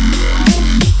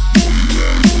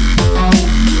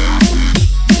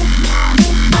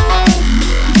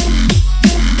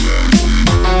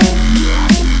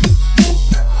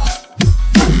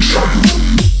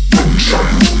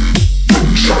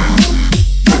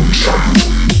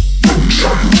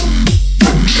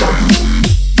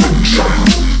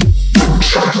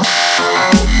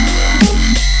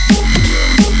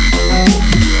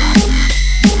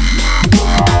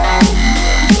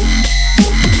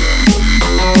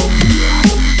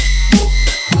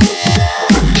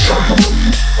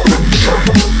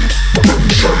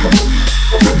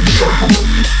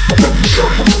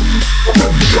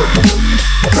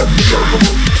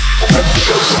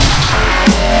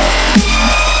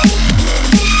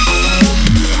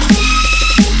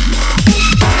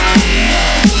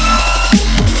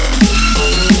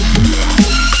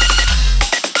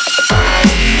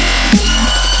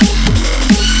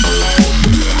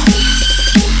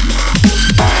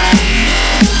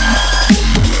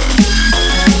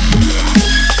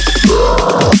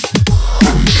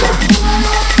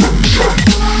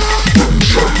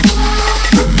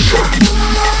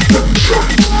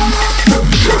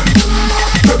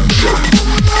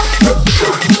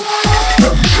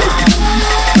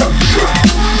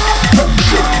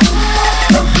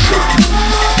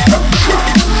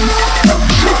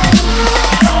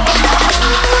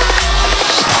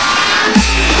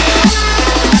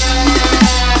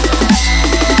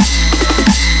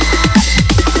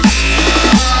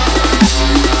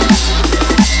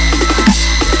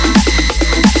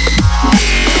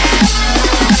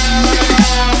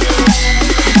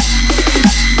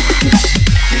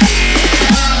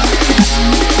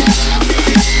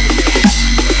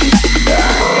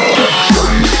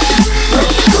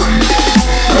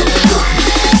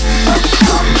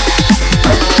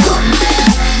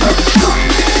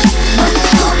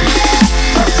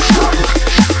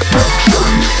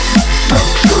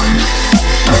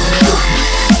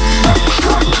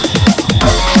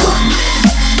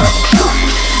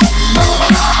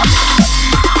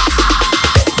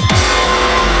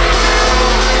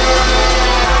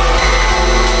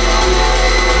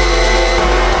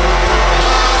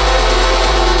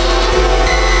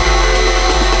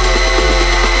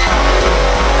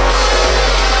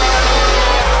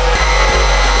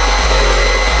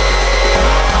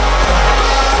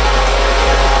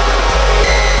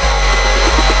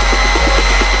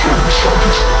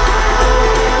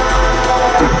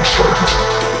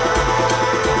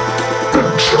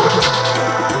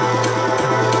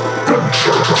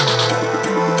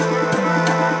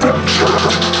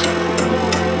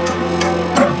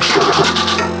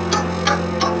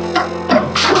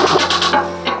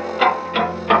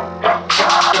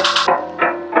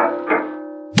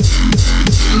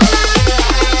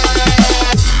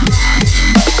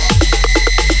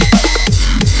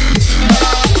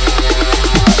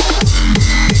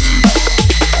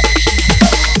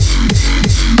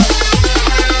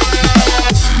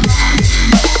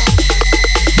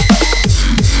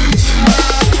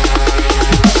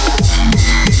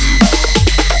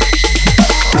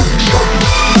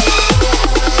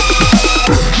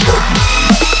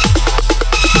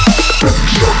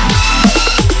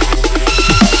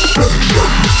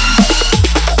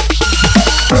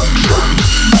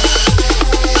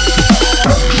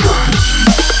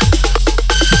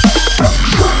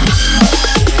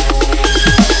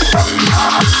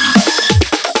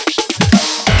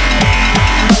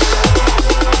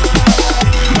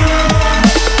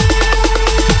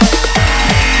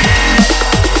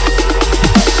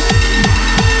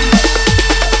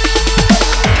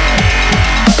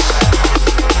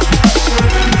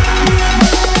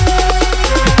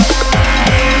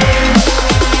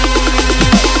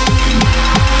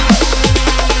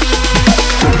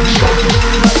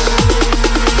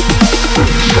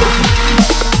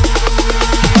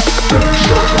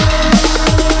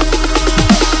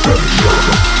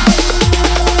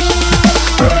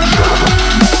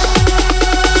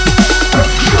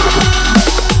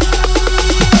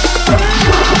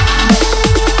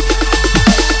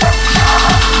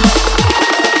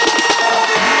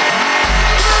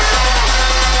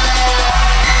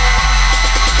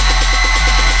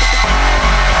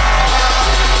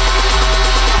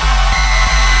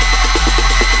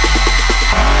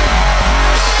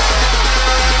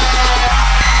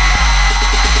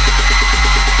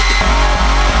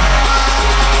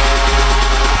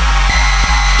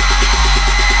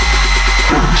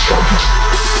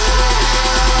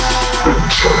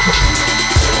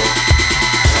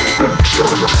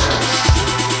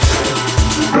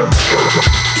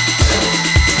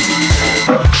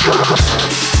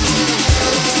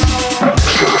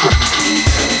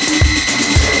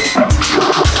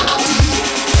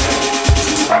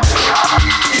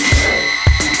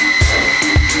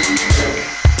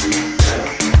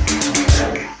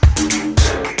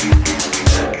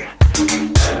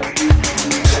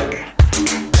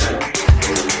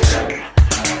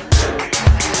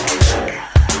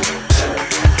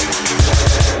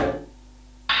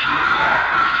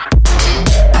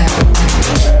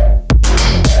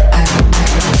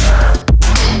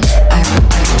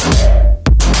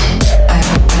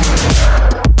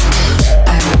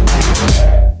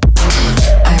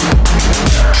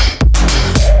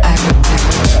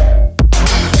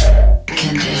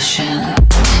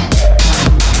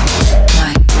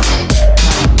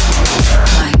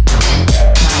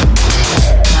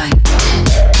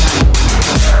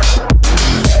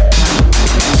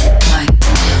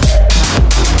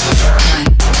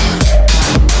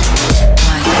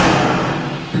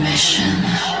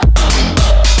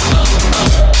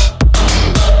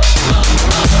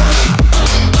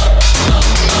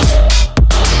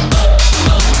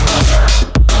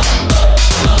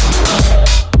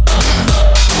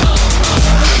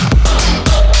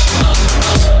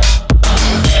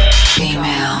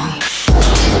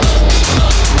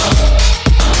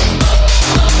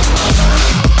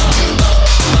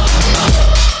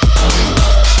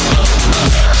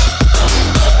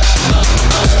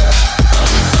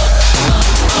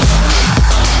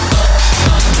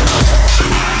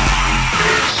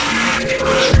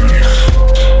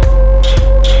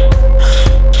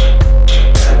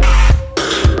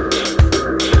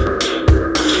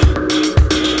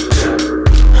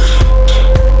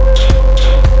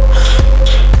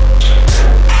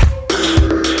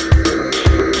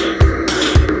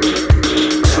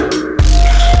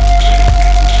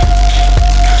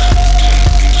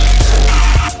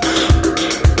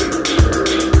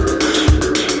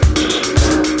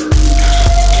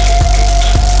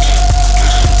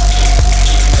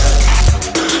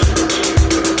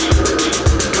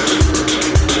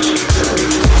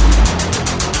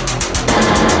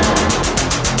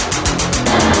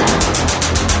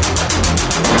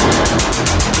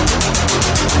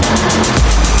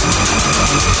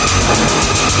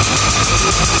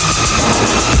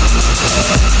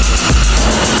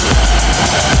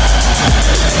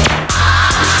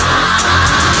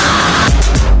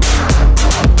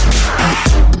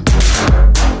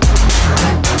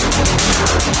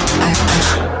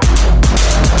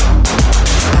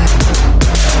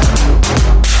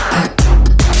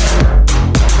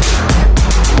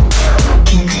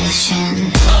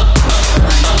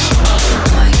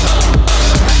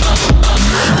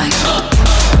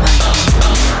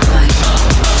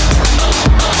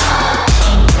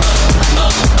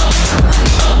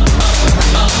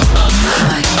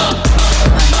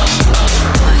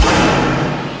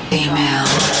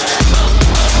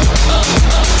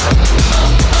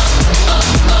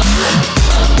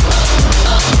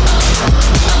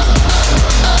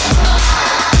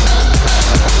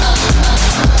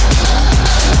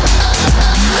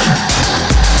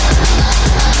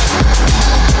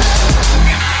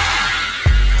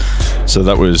 So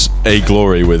that was A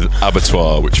Glory with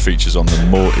Abattoir, which features on the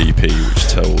More EP, which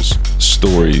tells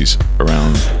stories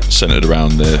centered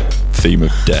around the theme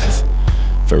of death.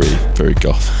 Very, very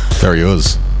goth. Very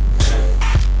us.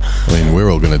 I mean,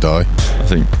 we're all going to die. I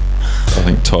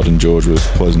think Todd and George were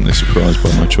pleasantly surprised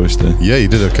by my choice there. Yeah, you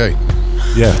did okay.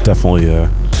 Yeah, definitely a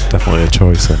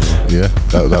choice anyway. Yeah,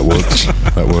 that worked.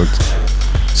 That worked.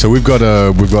 So we've got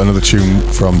another tune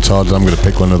from Todd. I'm going to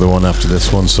pick another one after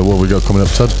this one. So what have we got coming up,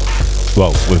 Todd?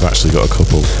 Well, we've actually got a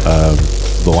couple.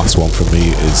 The last one from me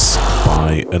is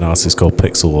by an artist called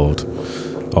Pixel Lord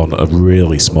on a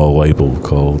really small label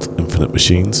called Infinite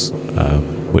Machines,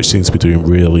 which seems to be doing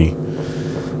really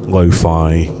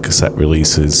lo-fi cassette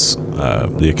releases,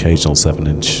 the occasional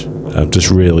 7-inch,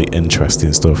 just really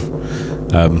interesting stuff.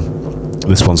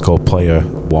 This one's called Player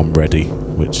One Ready,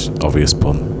 which obvious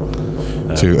pun.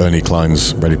 To Ernie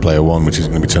Klein's Ready Player One, which is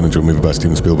going to be turned into a movie by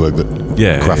Steven Spielberg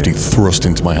that Crafty thrust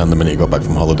into my hand the minute he got back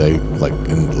from holiday, like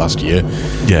in last year.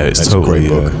 Yeah, it's totally a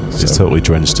great book. It's totally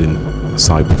drenched in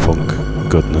cyberpunk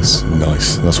goodness.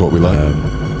 Nice, that's what we like.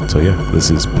 So yeah,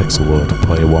 this is Pixel Lord,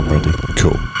 Player One Ready.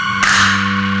 Cool.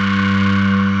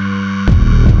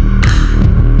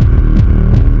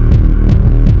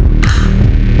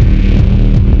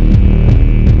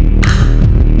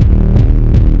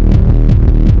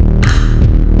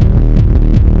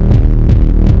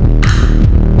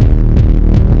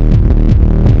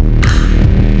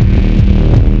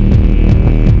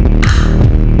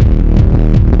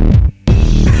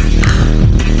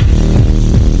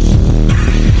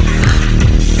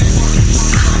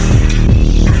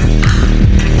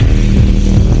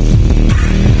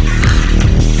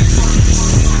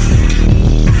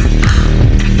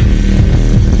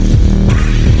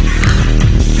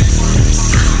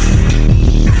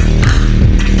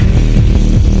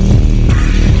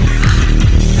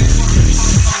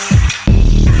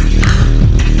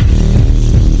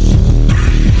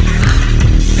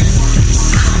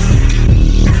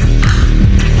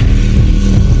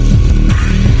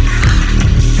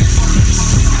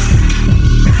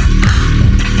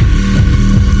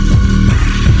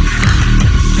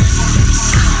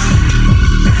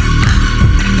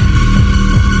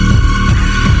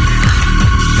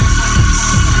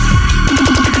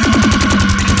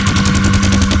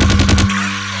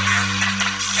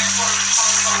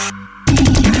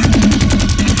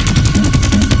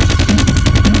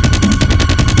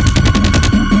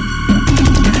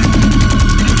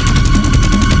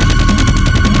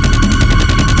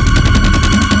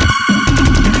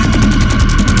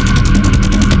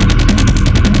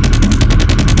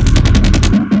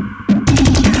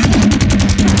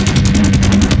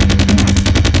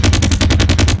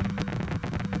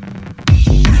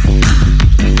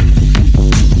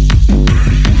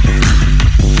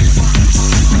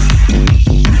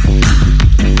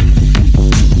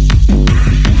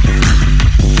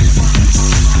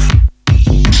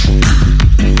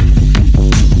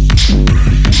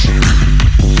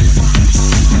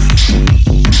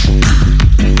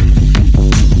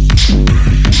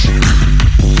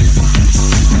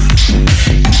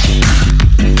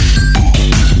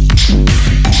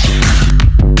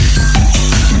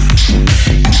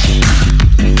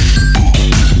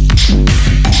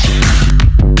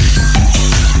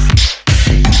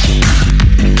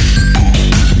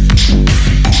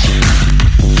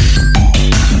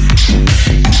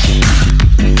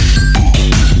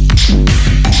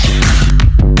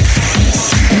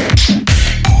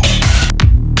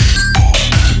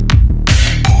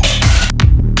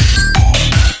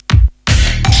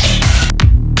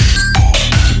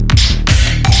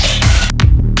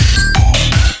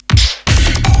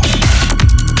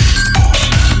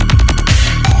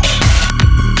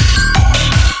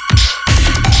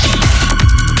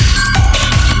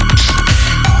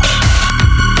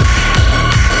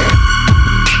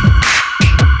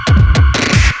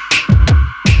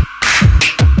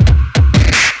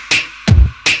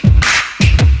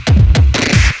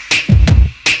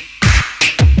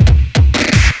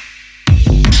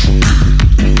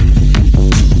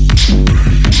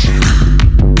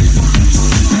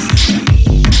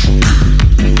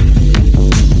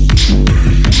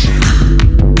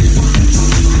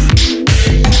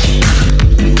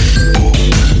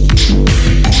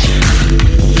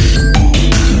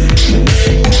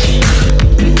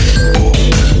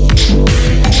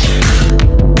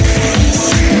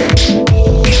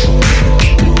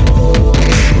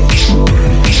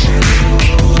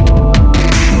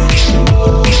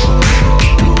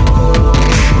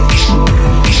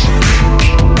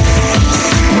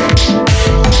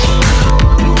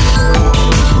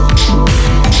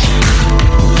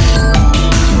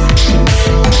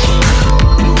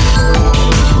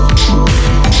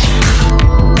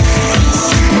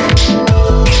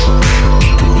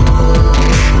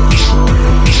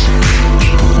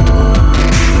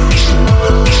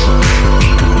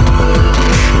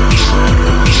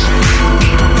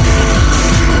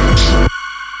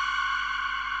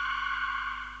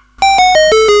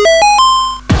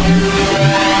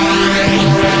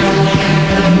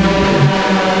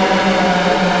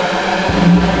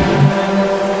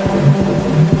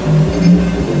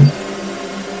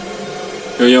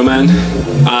 yo, man.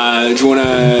 Do you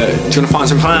wanna find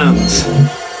some plans?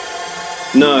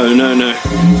 No.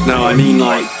 No, I mean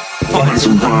like Find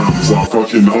some plans, I'll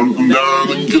fucking hunt them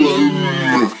down and kill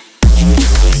them.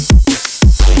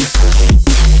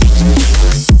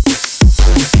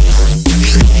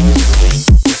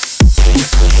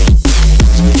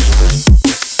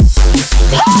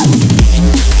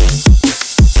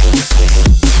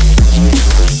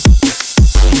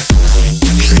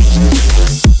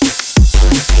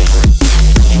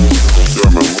 Yeah,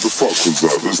 man, what the fuck was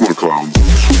that? There's no clowns.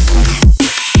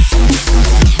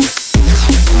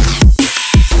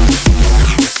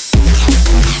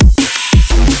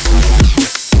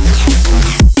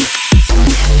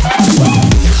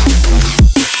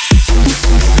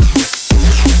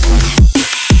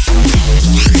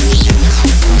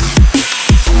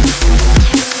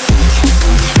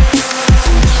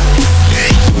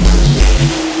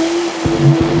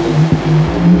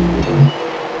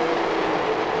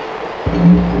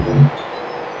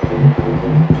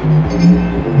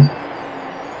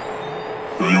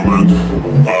 Hey, yo, man, do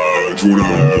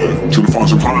you wanna find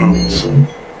some plans?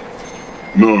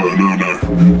 No,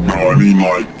 I mean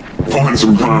like, find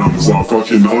some plans, I'll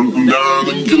fucking hunt them down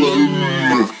and kill them.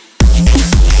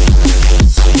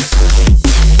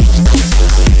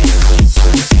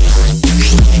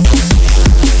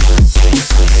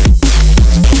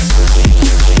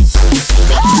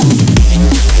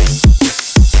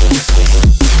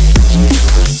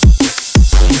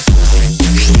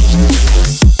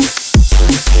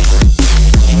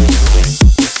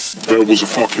 There was a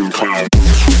fucking clown.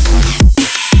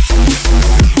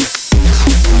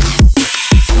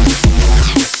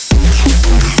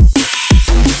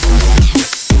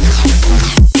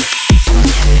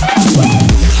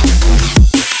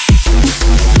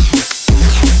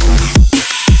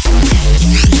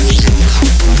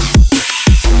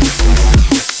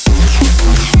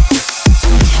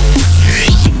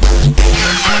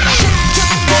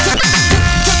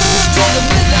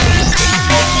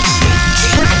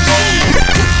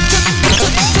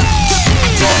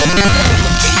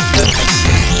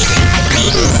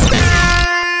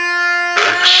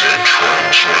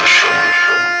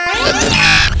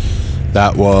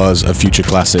 That was a future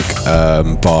classic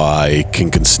by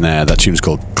Kink and Snare. That tune's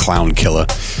called Clown Killer.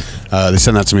 They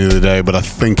sent that to me the other day, but I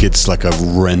think it's like a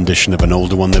rendition of an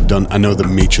older one they've done. I know that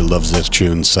Meecha loves this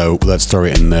tune, so let's throw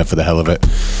it in there for the hell of it.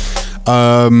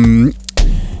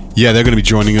 Yeah, they're going to be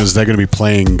joining us. They're going to be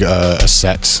playing a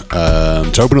set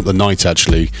to open up the night,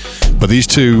 actually. But these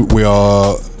two, we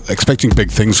are expecting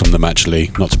big things from them, actually,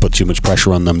 not to put too much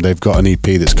pressure on them. They've got an EP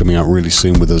that's coming out really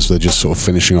soon with us. They're just sort of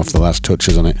finishing off the last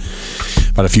touches on it.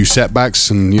 Had a few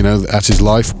setbacks, and that's his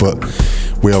life, but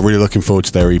we are really looking forward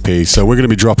to their EP. So we're going to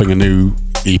be dropping a new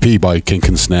EP by Kink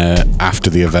and Snare after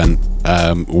the event.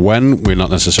 When, we're not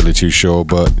necessarily too sure,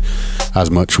 but as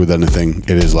much with anything,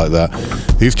 it is like that.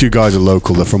 These two guys are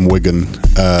local. They're from Wigan,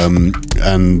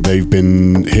 and they've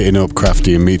been hitting up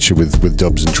Crafty and Meecha with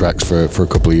dubs and tracks for a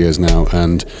couple of years now,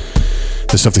 and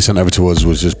the stuff they sent over to us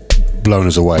was just blown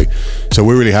us away. So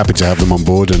we're really happy to have them on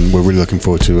board, and we're really looking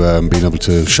forward to being able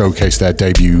to showcase their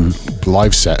debut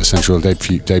live set, essentially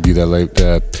debut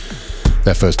their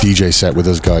first DJ set with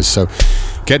us guys. So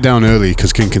get down early,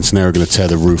 because Kink and Snare are going to tear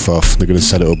the roof off. They're going to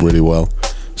set it up really well.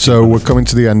 So we're coming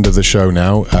to the end of the show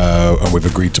now, and we've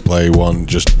agreed to play one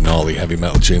just gnarly heavy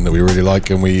metal tune that we really like,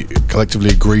 and we collectively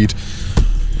agreed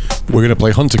we're going to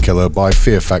play Hunter Killer by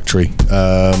Fear Factory.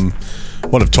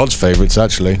 One of Todd's favourites,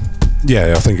 actually.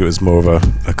 Yeah, I think it was more of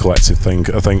a collective thing.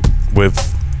 I think with,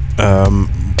 our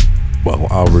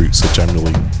roots are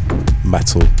generally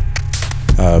metal,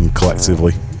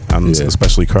 collectively, and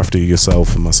especially Crafty,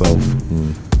 yourself, and myself.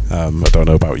 I don't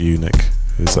know about you, Nick.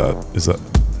 Is that?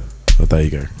 Oh, there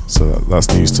you go. So that's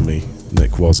news to me.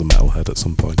 Nick was a metalhead at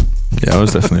some point. Yeah, I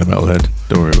was definitely a metalhead.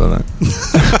 Don't worry about that.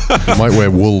 He might wear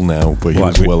wool now, but he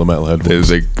was well a metalhead.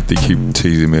 They keep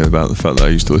teasing me about the fact that I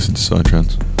used to listen to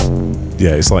psytrance.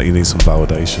 Yeah, it's like you need some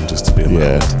validation just to be a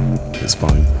metalhead. It's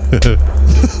fine.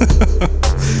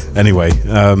 Anyway,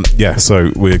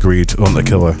 so we agreed Hunter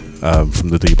Killer from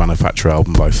the Demanufacture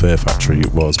album by Fear Factory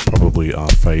was probably our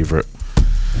favourite.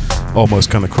 Almost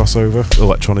kind of crossover,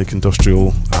 electronic,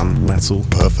 industrial, and metal.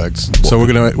 Perfect. So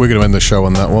we're gonna end the show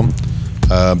on that one.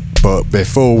 But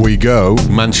before we go,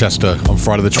 Manchester on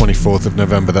Friday the 24th of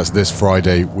November. That's this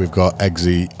Friday. We've got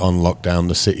EXE on lockdown.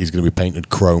 The city's going to be painted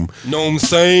chrome. Know what I'm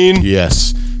saying?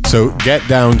 Yes. So get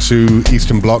down to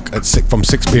Eastern Block from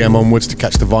 6 p.m. onwards to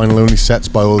catch the vinyl-only sets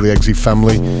by all the EXE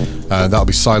family. That'll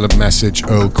be Silent Message,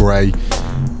 Earl Grey,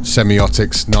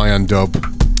 Semiotics, Nyan Dub,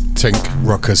 Tink,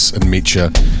 Ruckus, and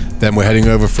Meecha. Then we're heading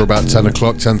over for about 10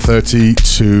 o'clock,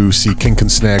 10:30 to see Kink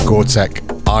and Snare, Gore-Tech,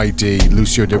 ID,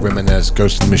 Lucio de Rimenez,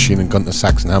 Ghost in the Machine, and Gunter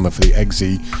Saxon Hammer for the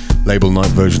EXE Label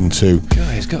Night version 2.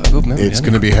 God, he's got a good memory. It's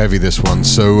going to be heavy, this one.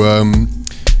 So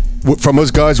from us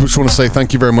guys, we just want to say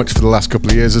thank you very much for the last couple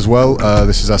of years as well.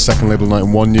 This is our second Label Night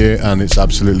in 1 year, and it's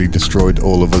absolutely destroyed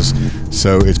all of us.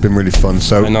 So it's been really fun.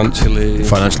 So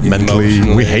financially, mentally,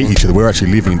 we hate each other. We're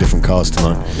actually leaving in different cars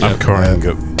tonight. I'm crying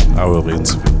up. I will be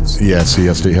interviewed. Yes, he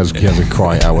has a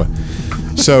cry hour.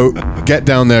 So get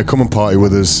down there, come and party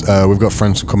with us. We've got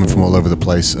friends coming from all over the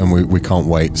place, and we can't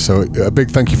wait. So a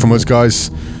big thank you from us guys.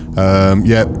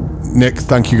 Nick,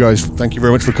 thank you guys. Thank you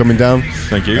very much for coming down.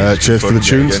 Thank you. Cheers for the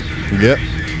tunes. Yeah.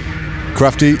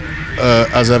 Crafty,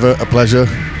 as ever, a pleasure,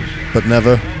 but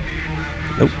never.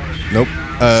 Nope.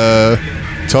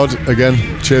 Todd, again,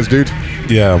 cheers, dude.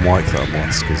 Yeah, I'm like that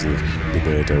once because of the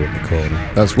beardo in the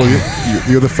corner. That's well,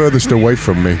 you're the furthest away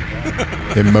from me,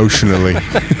 emotionally.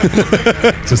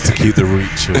 Just to keep the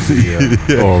reach of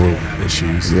the oral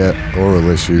issues. Yeah, oral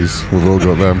issues. We've all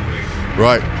got them.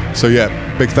 Right. So yeah,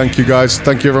 big thank you guys.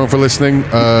 Thank you everyone for listening.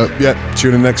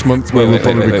 Tune in next month where we'll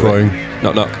probably be crying.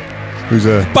 Knock knock. Who's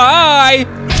there? Bye.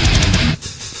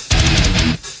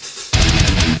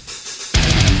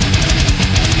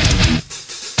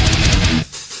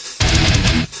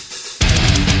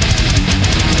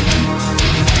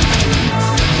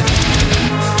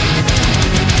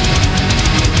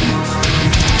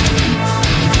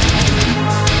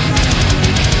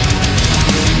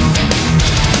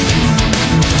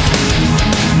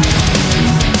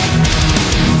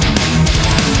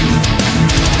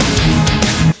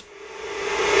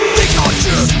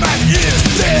 Just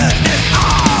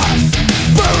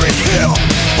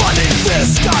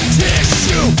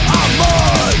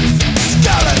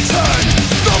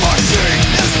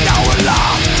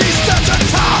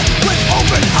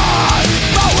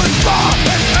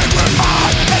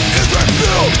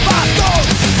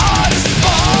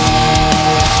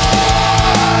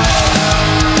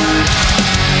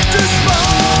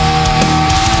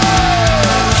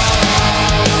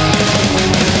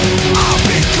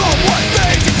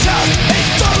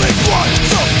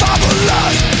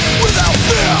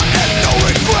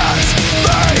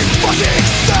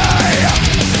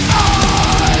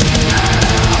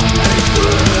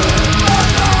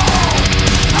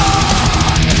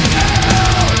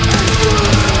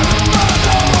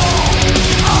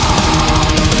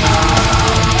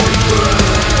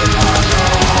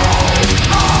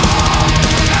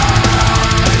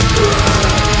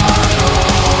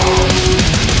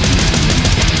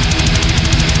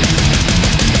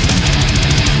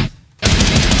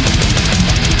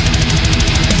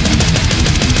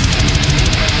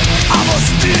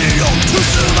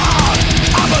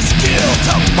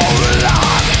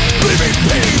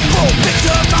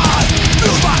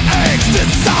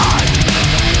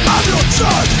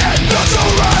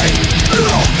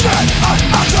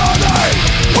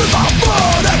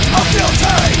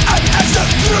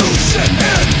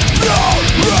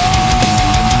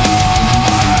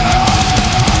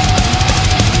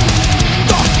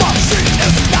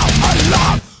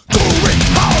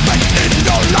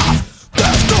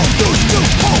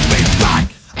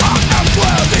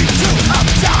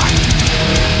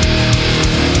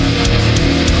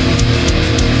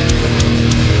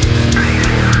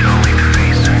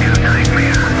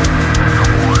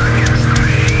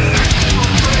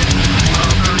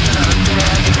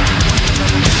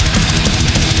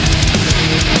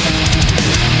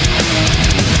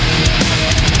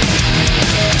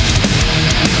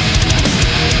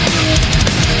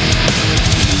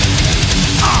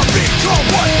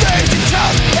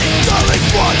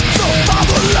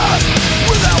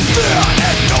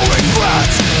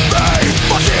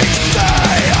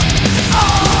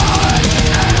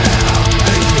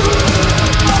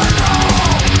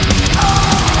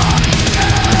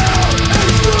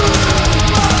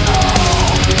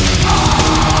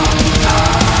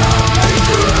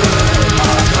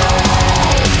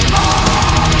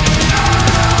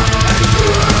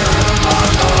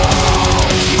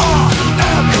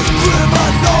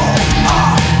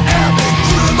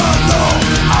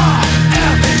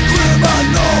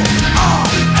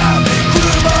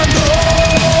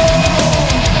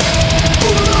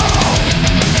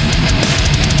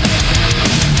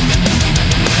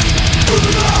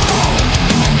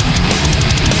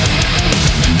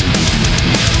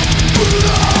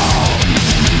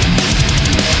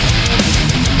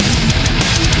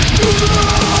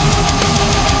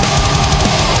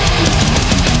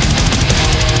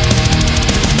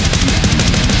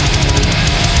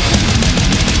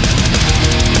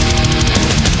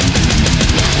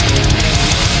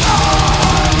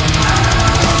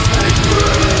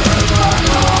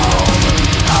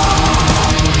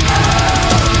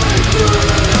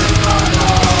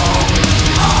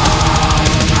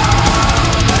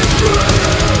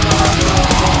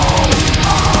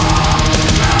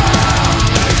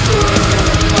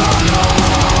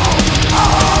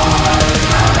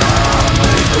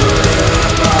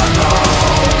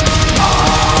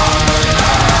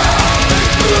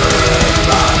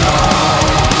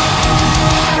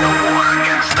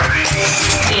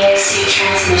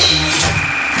transmissions.